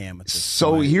than Cam at this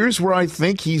point. Here's where I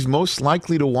think he's most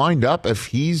likely to wind up if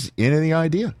he's into the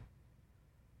idea.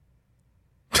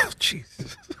 Oh,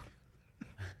 Jesus.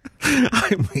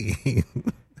 I mean,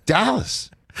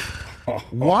 Dallas.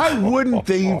 Why wouldn't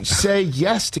they say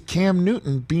yes to Cam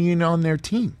Newton being on their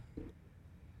team?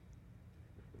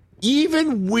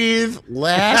 Even with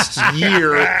last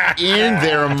year in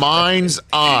their mind's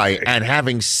eye and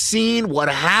having seen what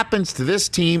happens to this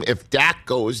team if Dak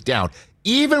goes down,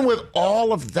 even with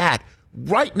all of that,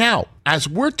 right now, as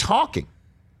we're talking,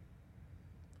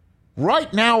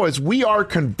 right now as we are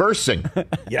conversing,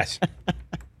 yes,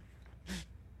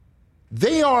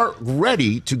 they are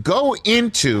ready to go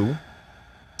into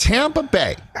Tampa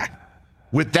Bay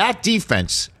with that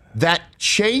defense that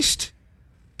chased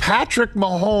Patrick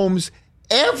Mahomes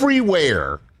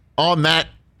everywhere on that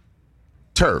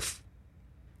turf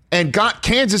and got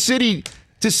Kansas City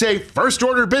to say, first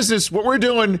order of business, what we're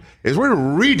doing is we're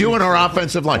redoing our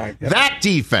offensive line. That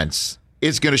defense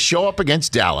is going to show up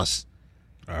against Dallas.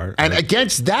 And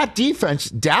against that defense,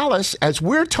 Dallas, as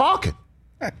we're talking,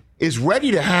 is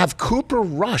ready to have Cooper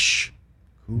Rush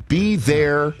be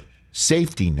their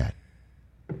safety net.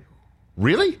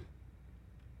 Really?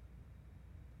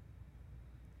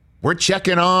 We're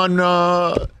checking on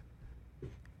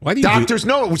doctors.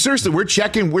 No, seriously, we're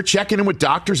checking in with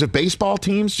doctors of baseball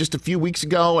teams just a few weeks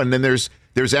ago, and then there's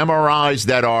MRIs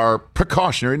that are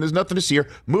precautionary, and there's nothing to see here.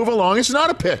 Move along. It's not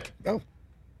a pick. No.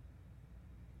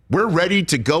 We're ready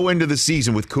to go into the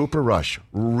season with Cooper Rush,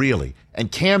 really.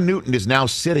 And Cam Newton is now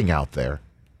sitting out there.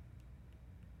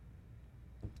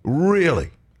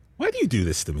 Really? Why do you do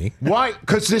this to me? Why?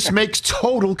 Because this makes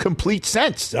total, complete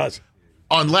sense. It does.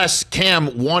 Unless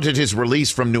Cam wanted his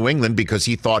release from New England because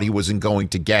he thought he wasn't going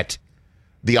to get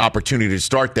the opportunity to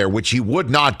start there, which he would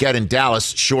not get in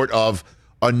Dallas short of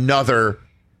another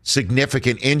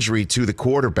significant injury to the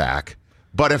quarterback.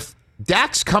 But if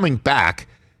Dak's coming back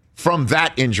from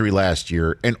that injury last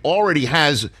year and already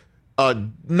has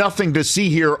nothing to see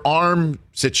here arm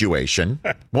situation,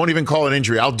 won't even call it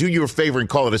injury. I'll do you a favor and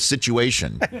call it a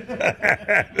situation.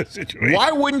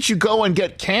 Why wouldn't you go and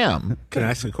get Cam? Can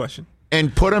I ask you a question?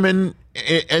 And put him in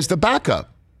as the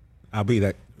backup. I'll be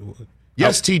that.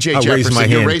 Yes, TJ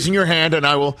Jefferson, you're raising your hand, and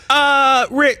I will.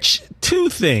 Rich, two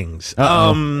things.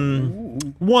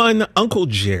 One, Uncle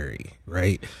Jerry,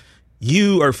 right?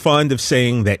 You are fond of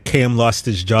saying that Cam lost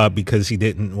his job because he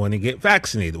didn't want to get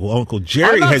vaccinated. Well, Uncle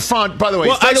Jerry has. Fond, by the way,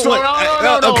 well, I don't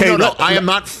want. No. I am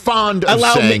not fond of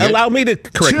saying Allow me to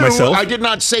correct Two, myself. I did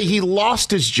not say he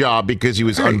lost his job because he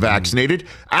was unvaccinated.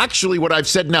 Actually, what I've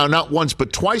said now, not once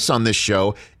but twice on this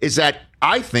show, is that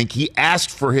I think he asked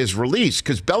for his release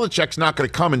because Belichick's not going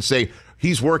to come and say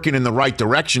he's working in the right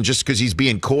direction just because he's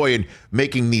being coy and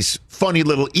making these funny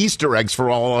little Easter eggs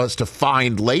for all of us to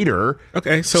find later.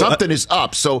 Okay, so something is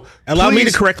up. So allow me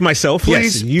to correct myself.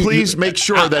 Please, yes, please make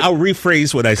sure that I'll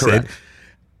rephrase what I correct. said.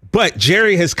 But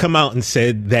Jerry has come out and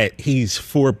said that he's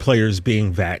for players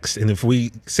being vaxxed, and if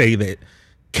we say that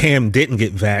Cam didn't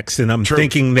get vaxxed, then I'm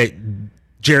thinking that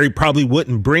Jerry probably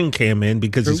wouldn't bring Cam in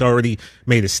because he's already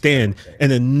made a stand.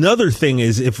 And another thing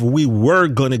is, if we were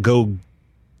going to go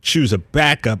choose a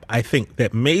backup, I think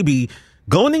that maybe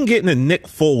going and getting a Nick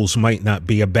Foles might not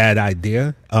be a bad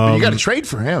idea. You got to trade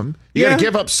for him. You got to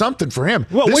give up something for him.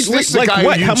 Well, this is the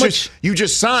guy you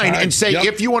just signed and say, Yep.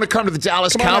 if you want to come to the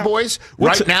Dallas Cowboys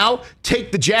right now,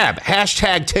 take the jab.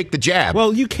 Hashtag take the jab.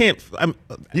 Well, you can't.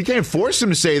 You can't force him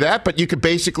to say that, but you could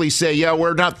basically say, yeah,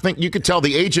 we're not. You could tell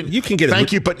the agent, you can get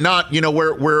thank you, but not.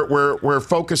 We're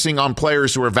focusing on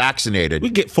players who are vaccinated. We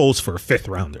get Foles for a 5th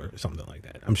rounder or something like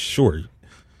that. I'm sure.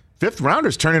 5th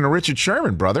rounders turn into Richard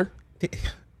Sherman, brother.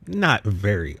 Not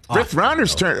very often. 5th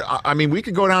rounders turn. I mean, we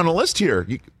could go down the list here.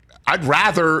 I'd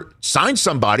rather sign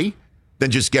somebody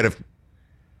than just get a.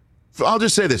 I'll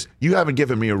just say this: you haven't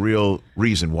given me a real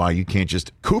reason why you can't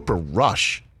just Cooper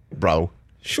Rush, bro.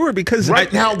 Sure, because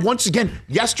now, once again,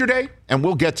 yesterday, and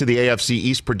we'll get to the AFC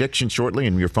East prediction shortly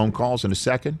and your phone calls in a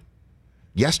second.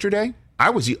 Yesterday, I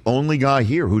was the only guy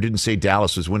here who didn't say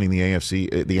Dallas was winning the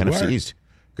NFC East,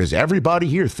 because everybody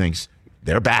here thinks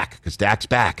they're back because Dak's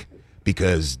back.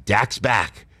 Because Dak's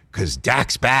back. because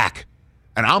Dak's back.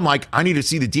 And I'm like, I need to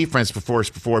see the defense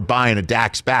before buying a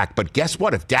Dak's back. But guess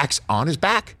what? If Dak's on his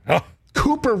back,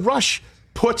 Cooper Rush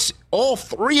puts all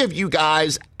three of you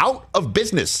guys out of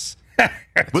business.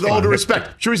 With all due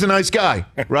respect, sure he's a nice guy,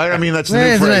 right? I mean, that's the new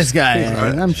He's phrase. a nice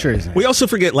guy. I'm sure he's nice. We also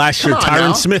forget last year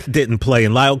Tyron Smith didn't play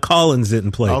and Lyle Collins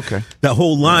didn't play. Okay. That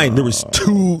whole line, there was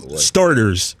two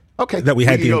starters that we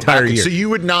had the entire year. So you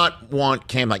would not want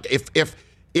Cam, like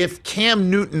if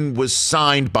Cam Newton was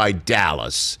signed by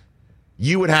Dallas,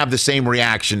 you would have the same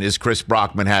reaction as Chris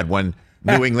Brockman had when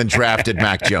New England drafted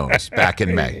Mac Jones back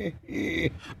in May.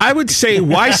 I would say,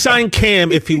 why sign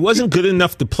Cam if he wasn't good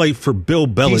enough to play for Bill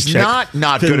Belichick? He's not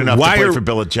good enough to play for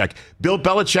Belichick. Bill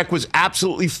Belichick was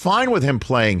absolutely fine with him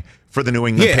playing for the New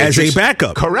England Patriots. As a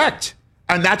backup. Correct.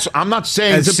 And I'm not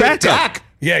saying as a backup. Dak.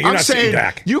 Yeah, you're not saying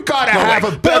Dak. You got to have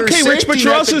a better safety. Okay, Rich, but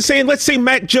you're also saying, let's say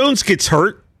Mac Jones gets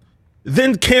hurt.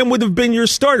 Then Cam would have been your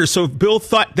starter. So if Bill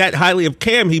thought that highly of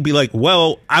Cam, he'd be like,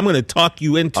 well, I'm going to talk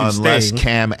you into staying. Unless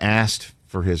Cam asked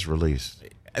for his release.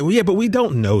 Yeah, but we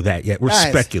don't know that yet. We're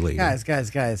speculating.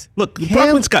 Guys. Look,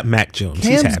 Brockman's got Mac Jones.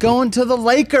 Cam's going to the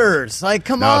Lakers. Like,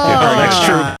 come on. That's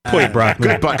true. Point, Brockman.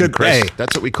 Good button, Chris.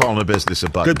 That's what we call in the business, a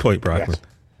button. Good point, Brockman.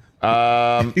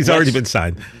 He's already been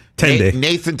signed. 10 days.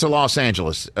 Nathan to Los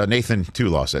Angeles. Nathan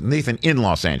in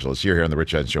Los Angeles. You're here on the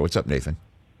Rich Eisen Show. What's up, Nathan?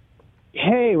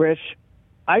 Hey, Rich.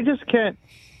 I just can't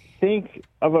think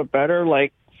of a better,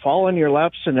 fall in your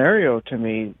lap scenario to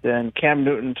me than Cam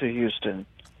Newton to Houston.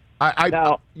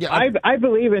 I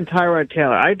believe in Tyrod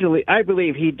Taylor. I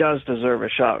believe he does deserve a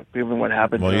shot, given what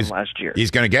happened to him last year.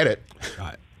 He's going to get it.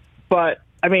 But,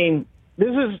 I mean,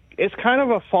 it's kind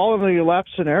of a fall into your lap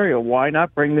scenario. Why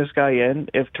not bring this guy in?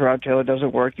 If Tyrod Taylor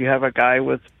doesn't work, you have a guy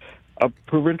with a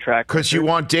proven track record. Because you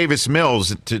want Davis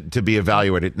Mills to be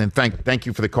evaluated. And thank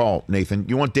you for the call, Nathan.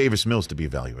 You want Davis Mills to be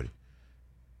evaluated.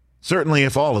 Certainly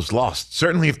if all is lost.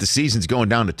 Certainly if the season's going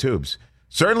down the tubes.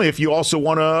 Certainly if you also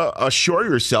want to assure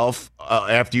yourself,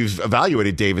 after you've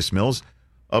evaluated Davis Mills,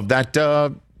 of that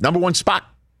number one spot.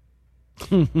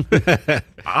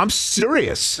 I'm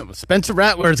serious. Spencer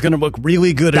Rattler is going to look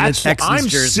really good in a Texans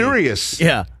jersey. I'm serious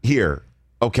here.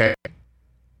 Okay.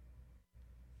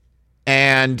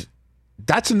 And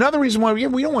that's another reason why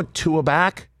we don't want Tua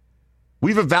back.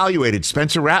 We've evaluated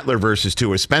Spencer Rattler versus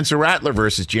Tua, Spencer Rattler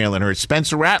versus Jalen Hurts,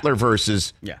 Spencer Rattler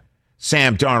versus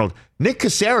Sam Darnold. Nick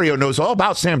Caserio knows all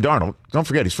about Sam Darnold. Don't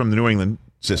forget, he's from the New England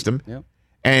system. Yep.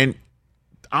 And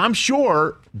I'm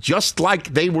sure, just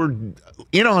like they were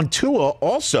in on Tua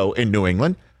also in New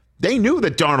England, they knew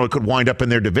that Darnold could wind up in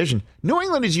their division. New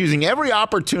England is using every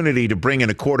opportunity to bring in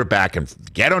a quarterback and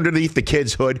get underneath the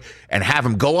kid's hood and have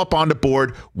him go up on the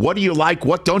board. What do you like?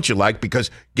 What don't you like? Because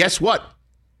guess what?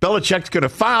 Belichick's going to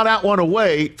file that one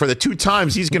away for the 2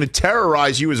 times he's going to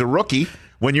terrorize you as a rookie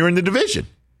when you're in the division.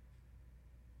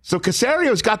 So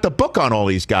Casario's got the book on all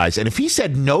these guys. And if he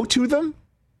said no to them,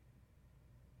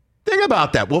 think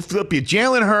about that. We'll flip you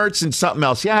Jalen Hurts and something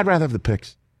else. Yeah, I'd rather have the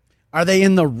picks. Are they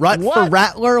in the rut for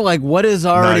Rattler? What is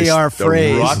already our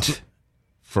phrase? The rut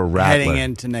for Rattler. Heading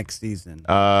into next season.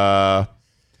 I've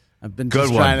been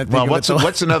just trying to think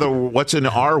what's an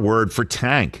R word for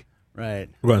tank? Right.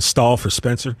 We're going to stall for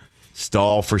Spencer.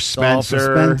 Stall for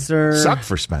Spencer. Suck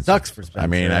for Spencer. Sucks for Spencer. I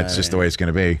mean, that's just the way it's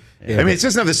going to be. Yeah. I mean, it's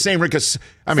just not the same because,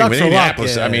 with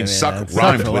Indianapolis, suck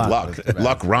rhymes with luck.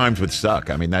 Luck rhymes with suck.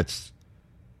 I mean, that's...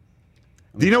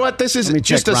 Do you know what? This is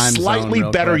just a slightly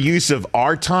better use of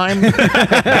our time than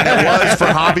it was for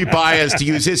Javi Baez to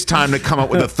use his time to come up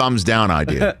with a thumbs down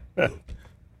idea.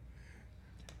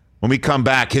 When we come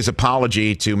back, his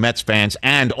apology to Mets fans,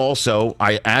 and also,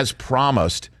 as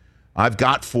promised, I've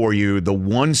got for you the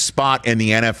one spot in the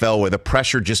NFL where the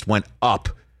pressure just went up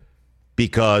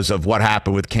because of what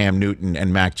happened with Cam Newton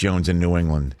and Mac Jones in New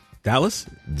England. Dallas?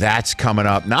 That's coming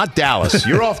up. Not Dallas.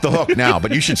 You're off the hook now,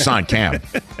 but you should sign Cam.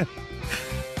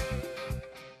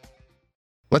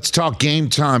 Let's talk Game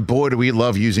Time. Boy, do we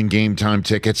love using Game Time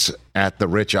tickets at the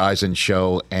Rich Eisen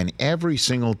Show. And every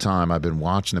single time I've been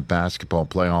watching the basketball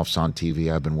playoffs on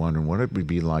TV, I've been wondering what it would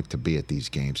be like to be at these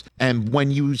games. And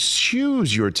when you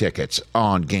choose your tickets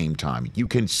on Game Time, you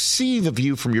can see the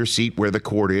view from your seat where the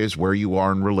court is, where you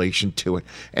are in relation to it.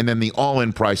 And then the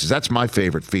all-in prices. That's my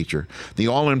favorite feature. The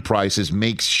all-in prices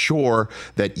makes sure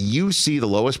that you see the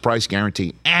lowest price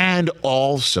guarantee and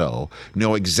also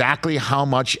know exactly how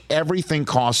much everything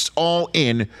costs all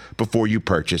in before you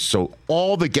purchase. So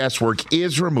all the guesswork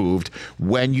is removed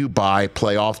when you buy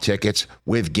playoff tickets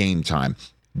with Game Time.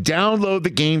 Download the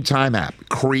Game Time app,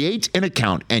 create an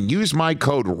account, and use my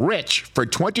code RICH for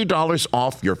 $20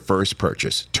 off your first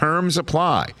purchase. Terms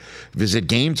apply. Visit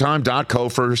GameTime.co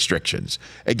for restrictions.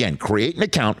 Again, create an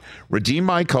account, redeem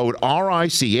my code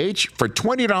RICH for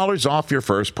 $20 off your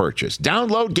first purchase.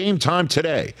 Download Game Time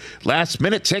today. Last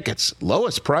minute tickets,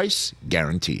 lowest price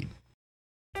guaranteed.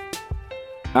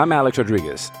 I'm Alex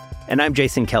Rodriguez. And I'm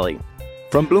Jason Kelly.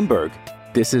 From Bloomberg,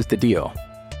 this is The Deal.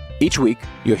 Each week,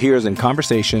 you'll hear us in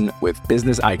conversation with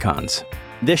business icons.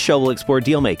 This show will explore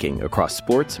deal-making across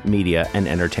sports, media, and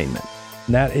entertainment.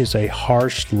 That is a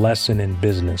harsh lesson in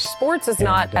business. Sports is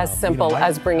not as simple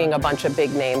as bringing a bunch of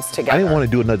big names together. I didn't want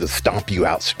to do another stomp you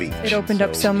out speech. It opened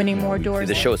up so many more doors.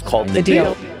 The show is called The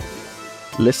Deal.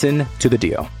 Listen to The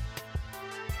Deal.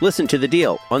 Listen to The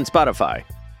Deal on Spotify.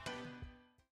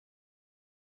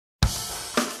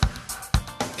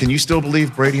 Can you still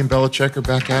believe Brady and Belichick are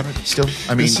back at it? Still,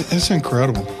 I mean, it's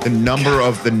incredible. The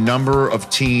number of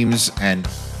teams, and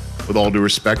with all due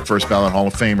respect, first ballot Hall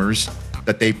of Famers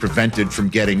that they prevented from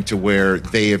getting to where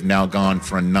they have now gone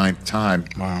for a 9th time.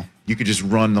 Wow! You could just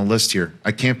run the list here.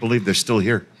 I can't believe they're still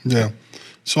here. Yeah.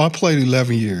 So I played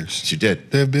 11 years. Yes, you did.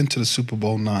 They've been to the Super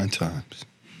Bowl 9 times.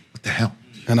 What the hell?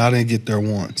 And I didn't get there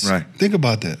once. Right. Think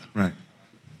about that. Right.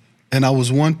 And I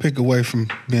was one pick away from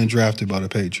being drafted by the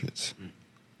Patriots.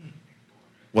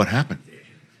 What happened?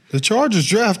 The Chargers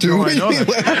drafted me. No, I know that.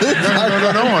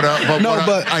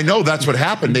 But I know that's what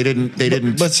happened. They didn't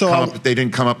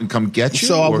come up and come get you.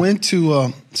 So I went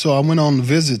on a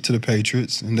visit to the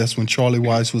Patriots, and that's when Charlie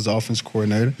Weiss was the offense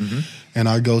coordinator. Mm-hmm. And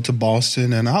I go to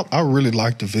Boston, and I really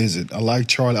like to visit. I like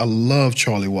Charlie. I love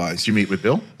Charlie Weiss. Did you meet with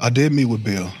Bill? I did meet with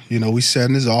Bill. You know, we sat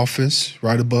in his office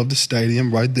right above the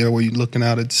stadium, right there where you're looking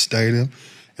out at the stadium.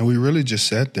 And we really just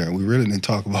sat there. We really didn't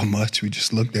talk about much. We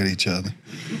just looked at each other.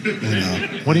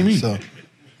 What do you mean? So,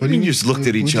 what do you mean you just looked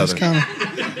at each other?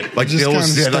 Like just kind of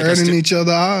stared in each other's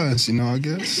eyes, I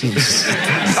guess.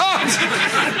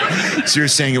 So you're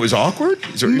saying it was awkward?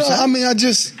 No, I mean, I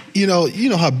just, you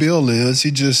know how Bill is.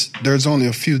 There's only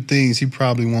a few things he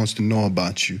probably wants to know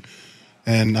about you.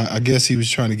 And I guess he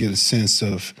was trying to get a sense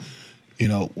of,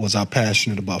 was I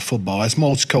passionate about football? As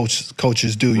most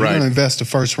coaches do. You're going to invest a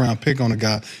first-round pick on a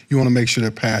guy. You want to make sure they're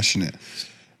passionate.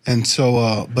 And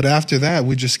so, but after that,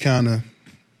 we just kind of,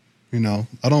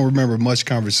 I don't remember much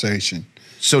conversation.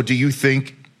 So do you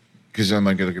think, because I'm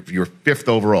going to look for your 5th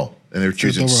overall, and they're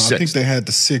choosing 6th. I think they had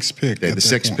the 6th pick. They had the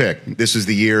 6th pick. This is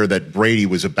the year that Brady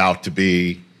was about to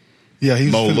be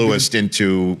Mo Lewis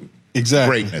into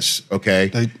greatness,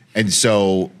 okay? And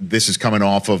so this is coming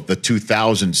off of the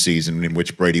 2000 season in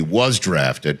which Brady was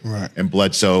drafted, and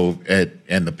Bledsoe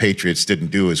and the Patriots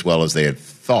didn't do as well as they had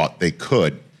thought they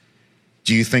could.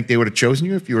 Do you think they would have chosen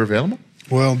you if you were available?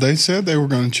 Well, they said they were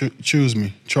going to choose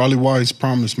me. Charlie Weiss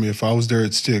promised me if I was there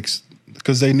at 6,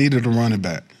 because they needed a running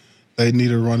back. They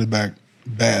needed a running back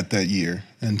bad that year.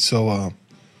 And so,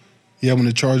 when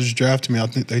the Chargers drafted me, I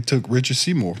think they took Richard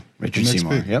Seymour. Richard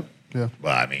Seymour, yep. Yeah.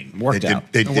 Well, I mean, worked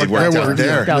out. They worked out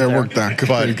there. They worked out.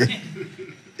 But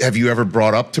have you ever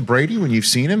brought up to Brady when you've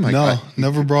seen him? No,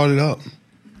 never brought it up.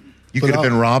 You could have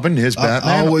been Robin, his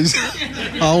Batman. I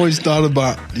always thought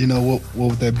about, what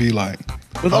would that be like?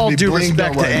 With all due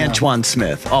respect to Antoine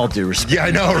Smith. All due respect. Yeah,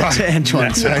 I know, right? To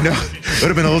Antoine Smith. I know. Would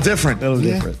have been a little different.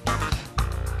 Different.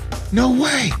 No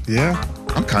way. Yeah.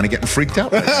 I'm kind of getting freaked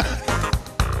out right now.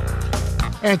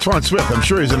 Antoine Smith, I'm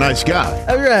sure he's a nice guy.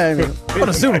 What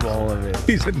a Super Bowl.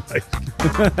 He's a nice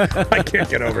I can't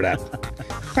get over that.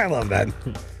 I love that.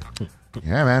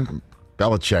 Yeah, man.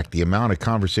 Belichick, the amount of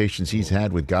conversations he's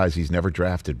had with guys he's never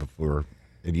drafted before.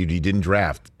 And he didn't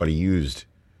draft, but he used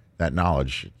that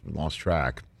knowledge. Lost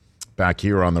track. Back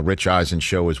here on the Rich Eisen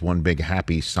Show is one big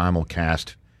happy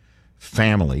simulcast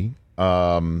family.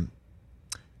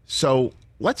 So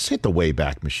let's hit the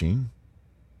Wayback Machine.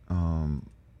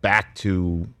 Back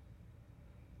to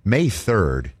May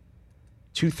 3rd,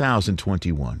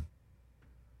 2021.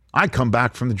 I come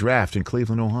back from the draft in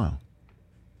Cleveland, Ohio.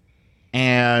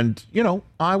 And,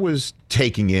 I was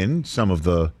taking in some of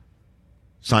the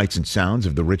sights and sounds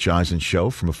of the Rich Eisen Show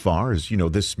from afar. As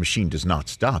this machine does not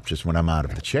stop just when I'm out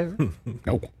of the chair.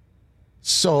 No.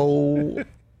 So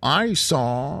I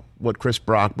saw what Chris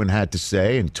Brockman had to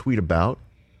say and tweet about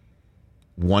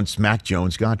once Mac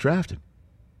Jones got drafted.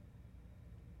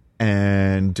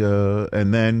 And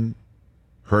then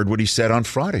heard what he said on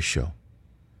Friday's show.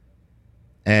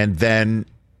 And then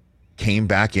came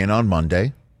back in on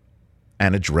Monday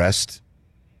and addressed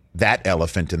that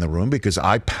elephant in the room because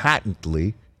I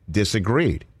patently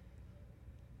disagreed.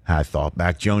 I thought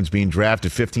Mac Jones being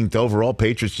drafted 15th overall,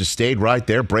 Patriots just stayed right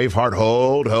there. Braveheart,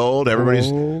 hold.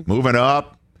 Everybody's moving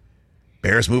up.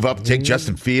 Bears move up to take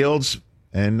Justin Fields,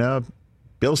 and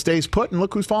Bill stays put, and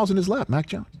look who falls in his lap, Mac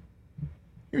Jones.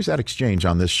 Here's that exchange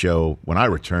on this show when I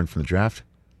return from the draft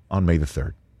on May the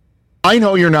 3rd. I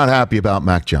know you're not happy about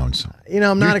Mac Jones.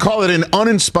 I'm not. You call it an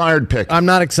uninspired pick. I'm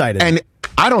not excited. And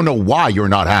I don't know why you're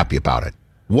not happy about it.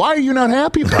 Why are you not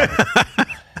happy about it?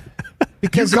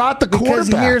 Because you got the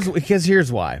quarterback. Because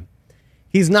here's why.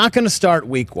 He's not going to start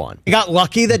week 1. He got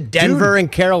lucky that Denver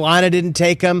and Carolina didn't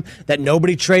take him, that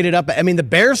nobody traded up. I mean, the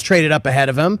Bears traded up ahead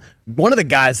of him. One of the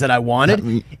guys that I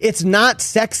wanted. It's not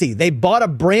sexy. They bought a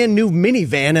brand new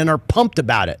minivan and are pumped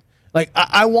about it. Like,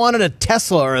 I wanted a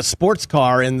Tesla or a sports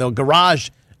car in the garage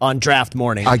on draft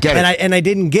morning. I get it. And I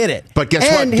didn't get it. But guess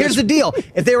what? And here's the deal.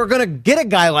 If they were going to get a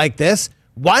guy like this,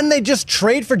 why didn't they just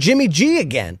trade for Jimmy G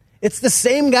again? It's the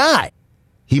same guy.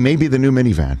 He may be the new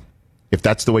minivan, if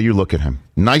that's the way you look at him.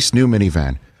 Nice new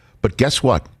minivan. But guess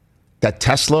what? That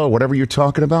Tesla or whatever you're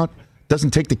talking about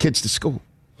doesn't take the kids to school.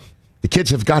 The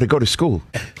kids have got to go to school.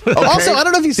 Okay? Also, I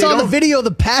don't know if you saw the video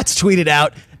the Pats tweeted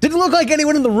out. Didn't look like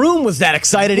anyone in the room was that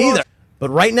excited either. But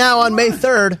right now on May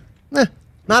 3rd,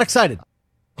 not excited.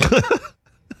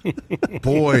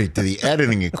 Boy, the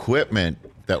editing equipment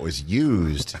that was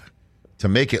used to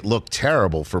make it look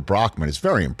terrible for Brockman is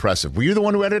very impressive. Were you the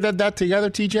one who edited that together,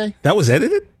 TJ? That was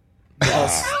edited?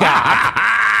 Stop.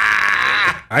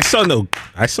 I saw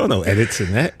no edits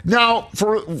in that. Now,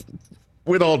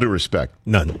 with all due respect,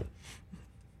 none.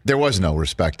 There was no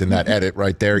respect in that edit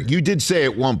right there. You did say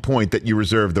at one point that you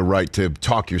reserved the right to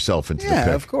talk yourself into the pick.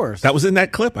 Yeah, of course. That was in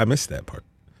that clip. I missed that part.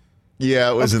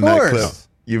 Yeah, it was in that clip.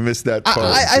 You missed that part.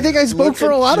 I think I spoke for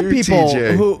a lot of people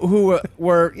who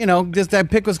were, just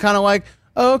that pick was kind of like,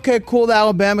 oh, okay, cool, the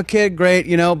Alabama kid, great,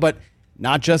 but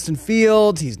not Justin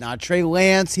Fields. He's not Trey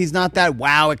Lance. He's not that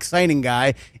wow, exciting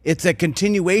guy. It's a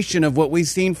continuation of what we've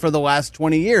seen for the last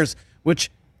 20 years,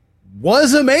 which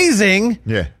was amazing.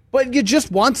 Yeah. But you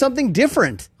just want something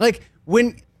different. Like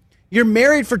when you're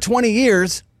married for 20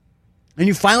 years and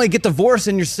you finally get divorced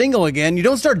and you're single again, you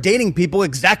don't start dating people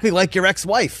exactly like your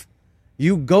ex-wife.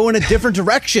 You go in a different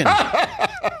direction.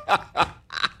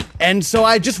 And so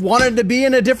I just wanted to be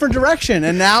in a different direction.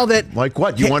 And now that... Like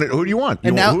what? Who do you want? Who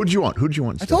did you want? Who did you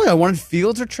want? I told you I wanted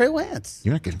Fields or Trey Lance.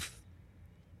 You're not getting...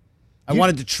 I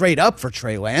wanted to trade up for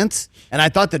Trey Lance. And I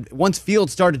thought that once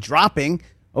Fields started dropping...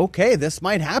 Okay, this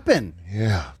might happen.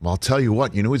 Yeah. Well, I'll tell you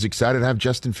what. You know who's excited to have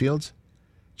Justin Fields?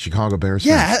 Chicago Bears.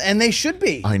 Yeah, fans. and they should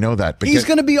be. I know that. But he's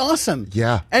going to be awesome.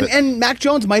 Yeah. And Mac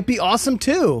Jones might be awesome,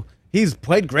 too. He's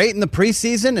played great in the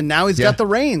preseason, and now he's got the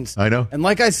reins. I know. And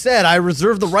like I said, I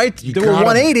reserve the right to do a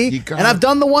 180, and I've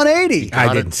done the 180.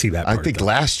 I didn't see that part, I think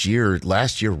last year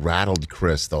rattled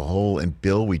Chris. And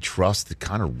Bill, we trust,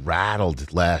 kind of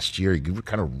rattled last year. You were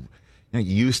kind of...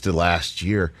 used to last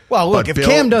year. Well, look, if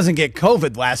Cam doesn't get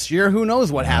COVID last year, who knows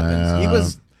what happens?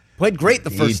 He played great the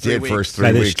first 3 weeks. First 3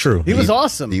 weeks. That is true. He was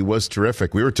awesome. He was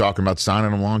terrific. We were talking about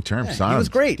signing him long term. He was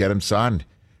great. Get him signed.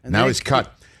 And now he's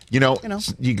cut. You got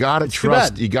to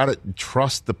trust. You got to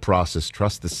trust the process.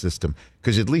 Trust the system,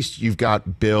 because at least you've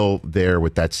got Bill there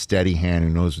with that steady hand who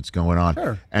knows what's going on.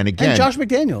 Sure. And again, and Josh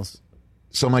McDaniels.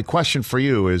 So my question for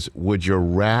you is: would you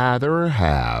rather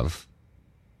have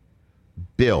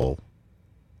Bill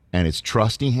and its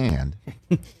trusty hand?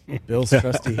 Bill's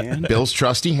trusty hand. Bill's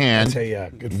trusty hand. That's a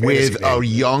good with name. a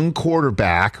young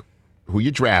quarterback who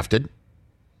you drafted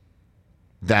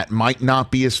that might not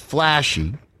be as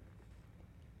flashy,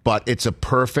 but it's a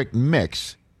perfect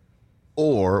mix.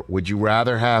 Or would you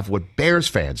rather have what Bears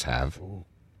fans have,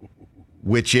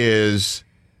 which is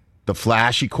the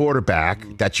flashy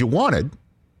quarterback that you wanted?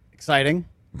 Exciting.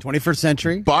 21st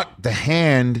century. But the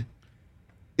hand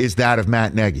is that of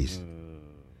Matt Nagy's.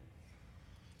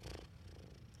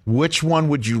 Which one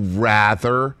would you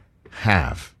rather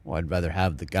have? Well, I'd rather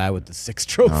have the guy with the 6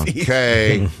 trophies.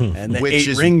 Okay. And the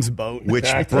 8 rings boat.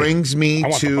 Which brings me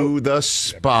to the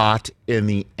spot in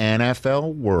the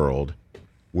NFL world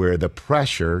where the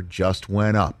pressure just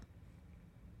went up.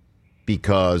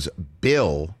 Because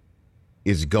Bill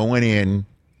is going in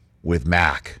with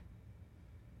Mac.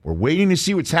 We're waiting to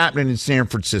see what's happening in San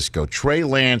Francisco. Trey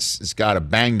Lance has got a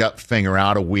banged-up finger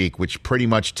out a week, which pretty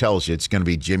much tells you it's going to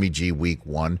be Jimmy G week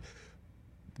 1.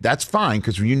 That's fine,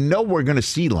 because we're going to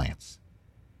see Lance.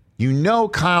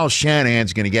 Kyle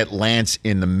Shanahan's going to get Lance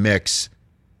in the mix,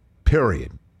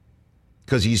 period.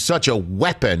 Because he's such a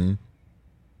weapon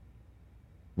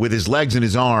with his legs and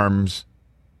his arms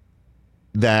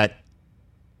that,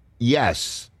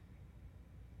 yes,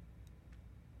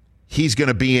 he's going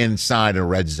to be inside a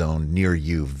red zone near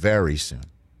you very soon.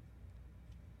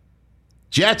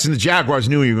 Jets and the Jaguars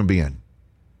knew you were going to be in.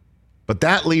 But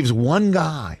that leaves one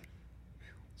guy.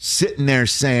 sitting there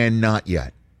saying not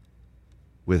yet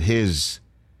with his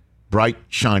bright,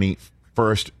 shiny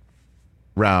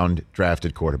first-round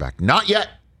drafted quarterback. Not yet.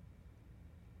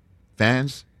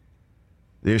 Fans,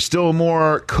 there's still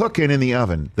more cooking in the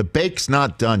oven. The bake's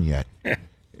not done yet.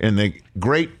 In the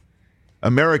great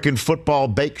American football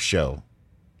bake show.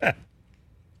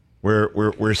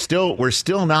 We're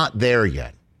still not there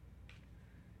yet.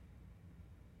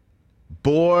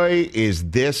 Boy,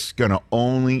 is this going to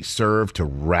only serve to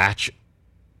ratchet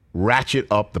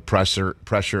up the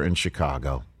pressure in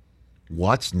Chicago.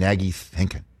 What's Nagy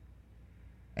thinking?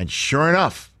 And sure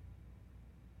enough,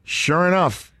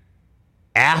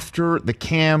 after the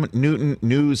Cam Newton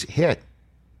news hit,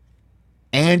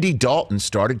 Andy Dalton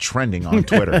started trending on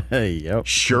Twitter. Yep.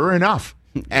 Sure enough.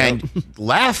 And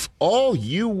laugh all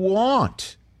you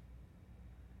want.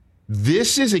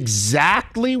 This is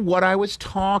exactly what I was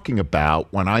talking about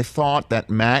when I thought that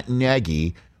Matt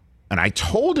Nagy, and I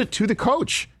told it to the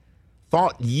coach,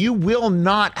 thought you will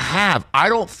not have, I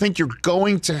don't think you're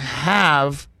going to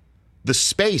have the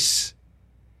space,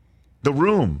 the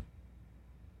room,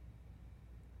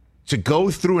 to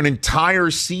go through an entire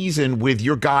season with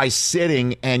your guys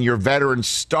sitting and your veterans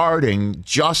starting,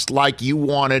 just like you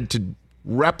wanted to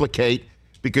replicate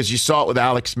because you saw it with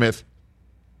Alex Smith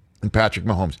and Patrick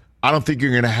Mahomes. I don't think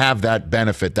you're going to have that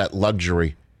benefit, that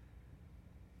luxury.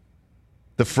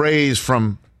 The phrase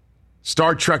from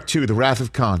Star Trek II, The Wrath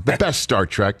of Khan, the best Star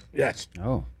Trek. Yes.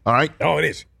 Oh. All right? Oh, it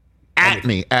is. At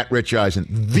me, at Rich Eisen,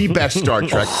 the best Star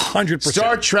Trek. 100%.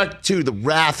 Star Trek II, The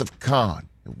Wrath of Khan.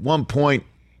 At one point,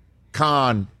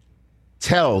 Khan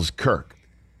tells Kirk,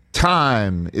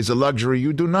 time is a luxury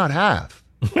you do not have.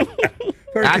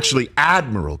 Actually,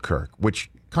 Admiral Kirk, which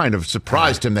kind of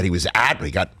surprised him that he was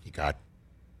Admiral.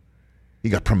 He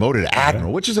got promoted to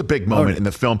Admiral, which is a big moment in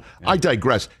the film. I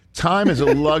digress. Time is a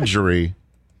luxury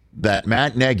that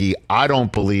Matt Nagy, I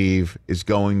don't believe, is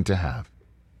going to have.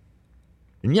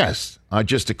 And yes, I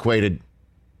just equated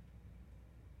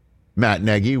Matt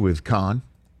Nagy with Khan.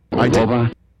 I did.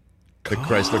 The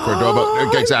Chrysler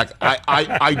Cordoba. Exactly.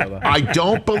 I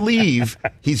don't believe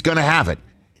he's going to have it.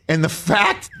 And the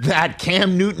fact that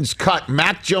Cam Newton's cut,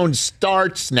 Mac Jones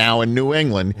starts now in New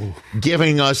England,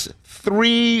 giving us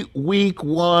 3 week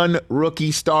 1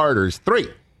 rookie starters. 3.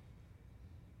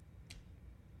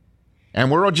 And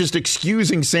we're all just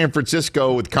excusing San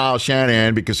Francisco with Kyle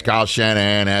Shanahan because Kyle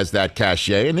Shanahan has that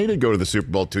cachet, and they didn't go to the Super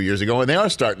Bowl 2 years ago, and they are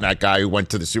starting that guy who went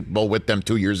to the Super Bowl with them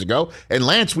 2 years ago. And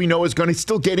Lance, we know, is going to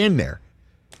still get in there.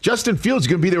 Justin Fields is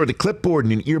going to be there with a clipboard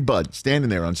and an earbud,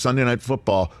 standing there on Sunday Night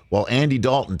Football while Andy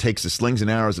Dalton takes the slings and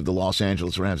arrows of the Los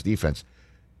Angeles Rams defense.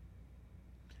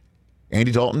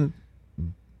 Andy Dalton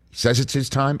says it's his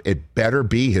time. It better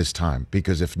be his time,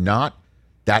 because if not,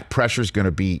 that pressure is going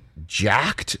to be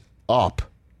jacked up.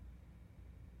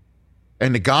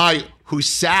 And the guy who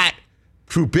sat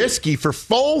Trubisky for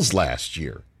Foles last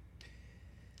year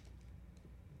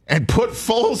and put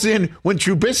Foles in when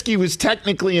Trubisky was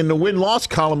technically in the win-loss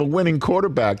column, a winning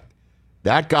quarterback,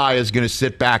 that guy is going to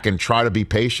sit back and try to be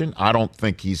patient. I don't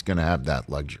think he's going to have that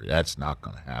luxury. That's not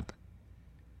going to happen.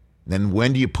 Then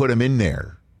when do you put him in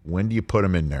there? When do you put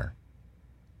him in there?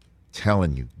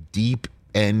 Telling you, deep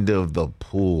end of the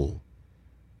pool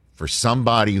for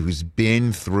somebody who's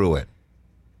been through it.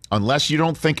 Unless you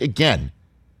don't think, again,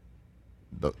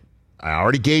 I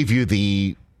already gave you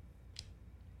the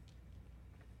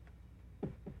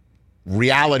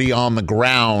reality on the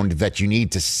ground that you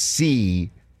need to see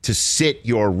to sit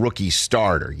your rookie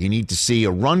starter. You need to see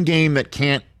a run game that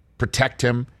can't protect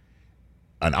him,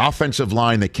 an offensive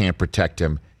line that can't protect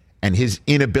him, and his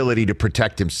inability to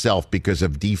protect himself because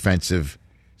of defensive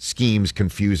schemes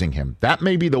confusing him. That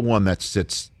may be the one that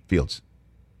sits Fields,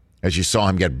 as you saw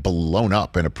him get blown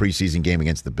up in a preseason game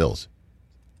against the Bills.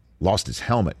 Lost his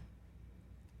helmet.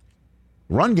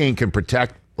 Run game can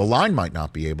protect. The line might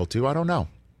not be able to. I don't know.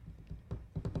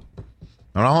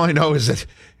 And all I know is that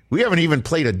we haven't even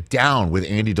played a down with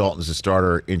Andy Dalton as a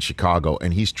starter in Chicago,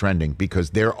 and he's trending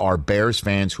because there are Bears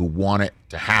fans who want it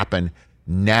to happen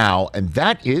now, and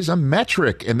that is a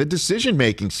metric in the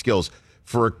decision-making skills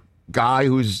for a guy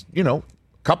who's, a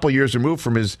couple years removed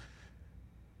from his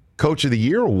Coach of the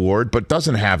Year award, but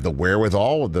doesn't have the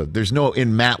wherewithal. There's no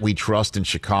in Matt we trust in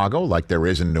Chicago like there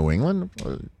is in New England.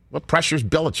 What pressure is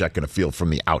Belichick going to feel from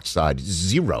the outside?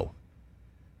 0.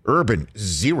 Urban,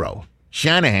 0.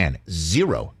 Shanahan,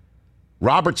 0.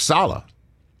 Robert Saleh,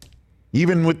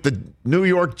 even with the New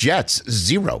York Jets,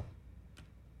 0.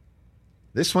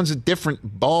 This one's a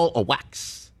different ball of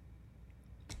wax.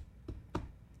 Isn't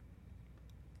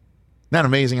that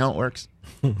amazing how it works?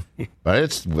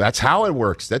 But that's how it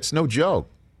works. That's no joke.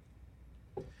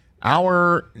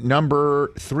 Hour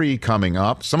number 3 coming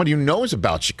up. Somebody who knows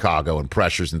about Chicago and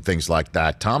pressures and things like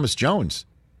that, Thomas Jones.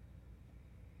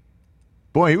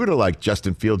 Boy, he would have liked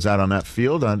Justin Fields out on that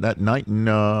field on that night in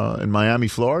Miami,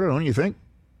 Florida, don't you think?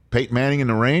 Peyton Manning in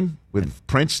the rain with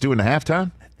Prince doing the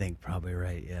halftime? I think probably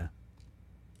right, yeah.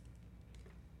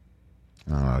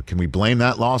 Can we blame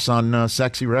that loss on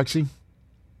Sexy Rexy?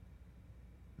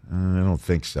 I don't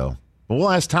think so. But we'll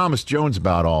ask Thomas Jones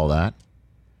about all that.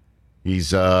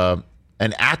 He's an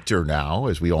actor now,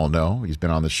 as we all know. He's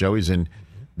been on the show. He's in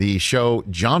the show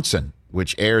Johnson,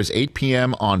 which airs 8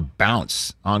 p.m. on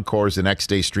Bounce. Encore's the next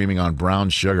day streaming on Brown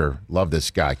Sugar. Love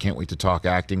this guy. Can't wait to talk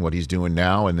acting, what he's doing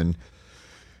now, and then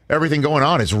everything going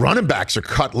on. His running backs are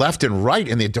cut left and right,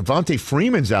 and the Devontae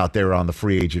Freeman's out there on the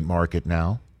free agent market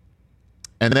now.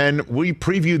 And then we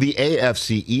preview the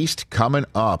AFC East coming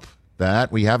up.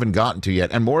 That we haven't gotten to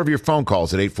yet. And more of your phone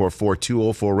calls at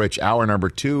 844-204-RICH. Hour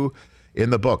number 2 in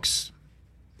the books.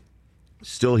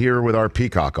 Still here with our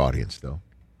Peacock audience, though.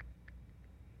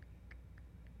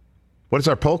 What is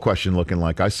our poll question looking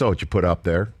like? I saw what you put up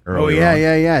there earlier on.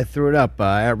 Yeah. I threw it up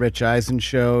at Rich Eisen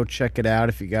Show. Check it out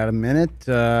if you got a minute.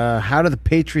 How do the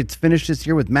Patriots finish this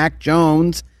year with Mac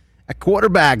Jones at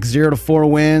quarterback? 0-4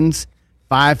 wins,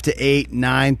 5-8,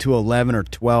 9-11, or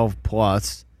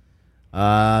 12+.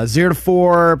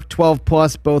 0-4,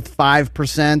 12+, both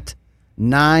 5%.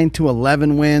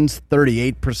 9-11 wins,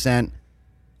 38%.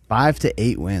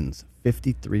 5-8 wins,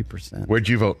 53%. Where'd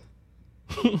you vote?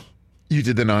 You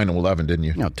did the 9-11, didn't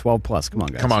you? No, 12+. Come on,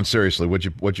 guys. Come on, seriously. What'd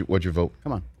you vote?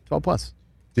 Come on, 12+.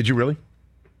 Did you really?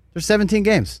 There's 17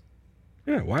 games.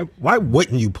 Yeah, why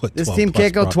wouldn't you put 12 this team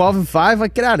can't go 12-5?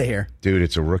 Like, get out of here. Dude,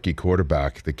 it's a rookie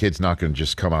quarterback. The kid's not going to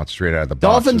just come out straight out of the box.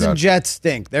 Dolphins and Jets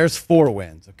stink. There's 4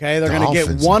 wins, okay? They're going to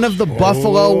get one of the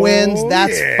Buffalo wins.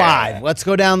 That's 5. Let's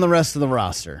go down the rest of the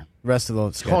roster. Rest of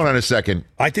the schedule. Hold on a second.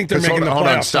 I think they're making the playoffs. Hold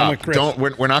on,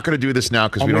 stop. We're not going to do this now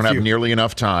because we don't have nearly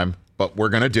enough time, but we're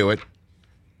going to do it.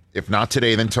 If not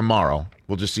today, then tomorrow.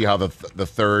 We'll just see how the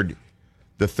third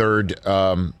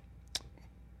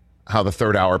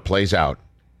hour plays out.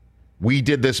 We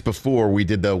did this before. We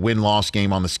did the win-loss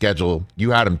game on the schedule. You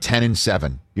had them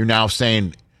 10-7. You're now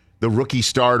saying the rookie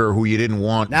starter who you didn't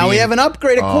want. Now we have an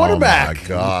upgraded quarterback.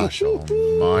 Oh, my gosh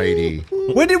almighty.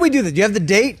 When did we do that? Do you have the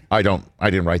date? I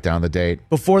didn't write down the date.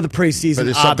 Before the preseason, but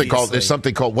there's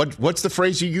something called what's the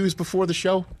phrase you used before the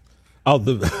show? Oh,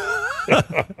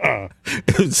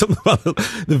 something about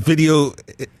the video.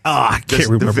 I can't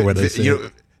remember what I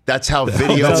said. That's how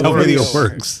video works. That's how video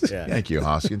works. Yeah. Thank you,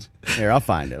 Hoskins. Here, I'll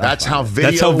find it. That's how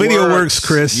video works,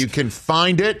 Chris. You can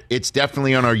find it. It's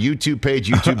definitely on our YouTube page,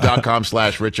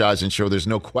 youtube.com/Rich Eisen Show. There's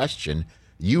no question.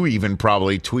 You even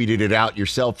probably tweeted it out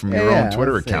yourself from your own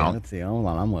Twitter account. Let's see. Hold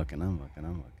on. I'm looking.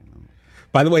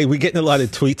 By the way, we're getting a lot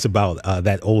of tweets about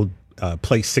that old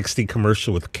Play 60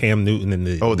 commercial with Cam Newton and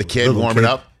the kid warming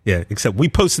up? Yeah, except we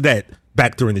posted that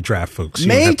back during the draft, folks.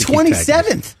 May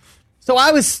 27th. So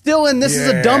I was still in this is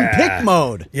a dumb pick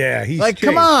mode. Yeah, he's like,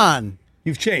 changed. come on.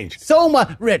 You've changed. So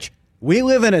much. Rich, we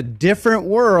live in a different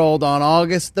world on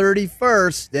August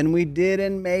 31st than we did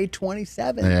in May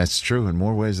 27th. Yeah, that's true in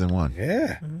more ways than one.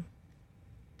 Yeah.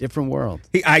 Different world.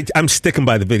 I'm sticking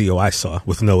by the video I saw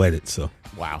with no edit, so.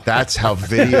 Wow. That's how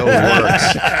video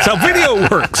works. That's how video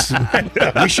works.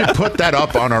 We should put that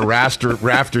up on our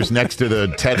rafters next to the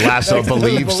Ted Lasso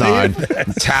Believe sign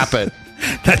and tap it.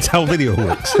 That's how video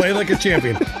works. Play like a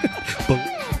champion.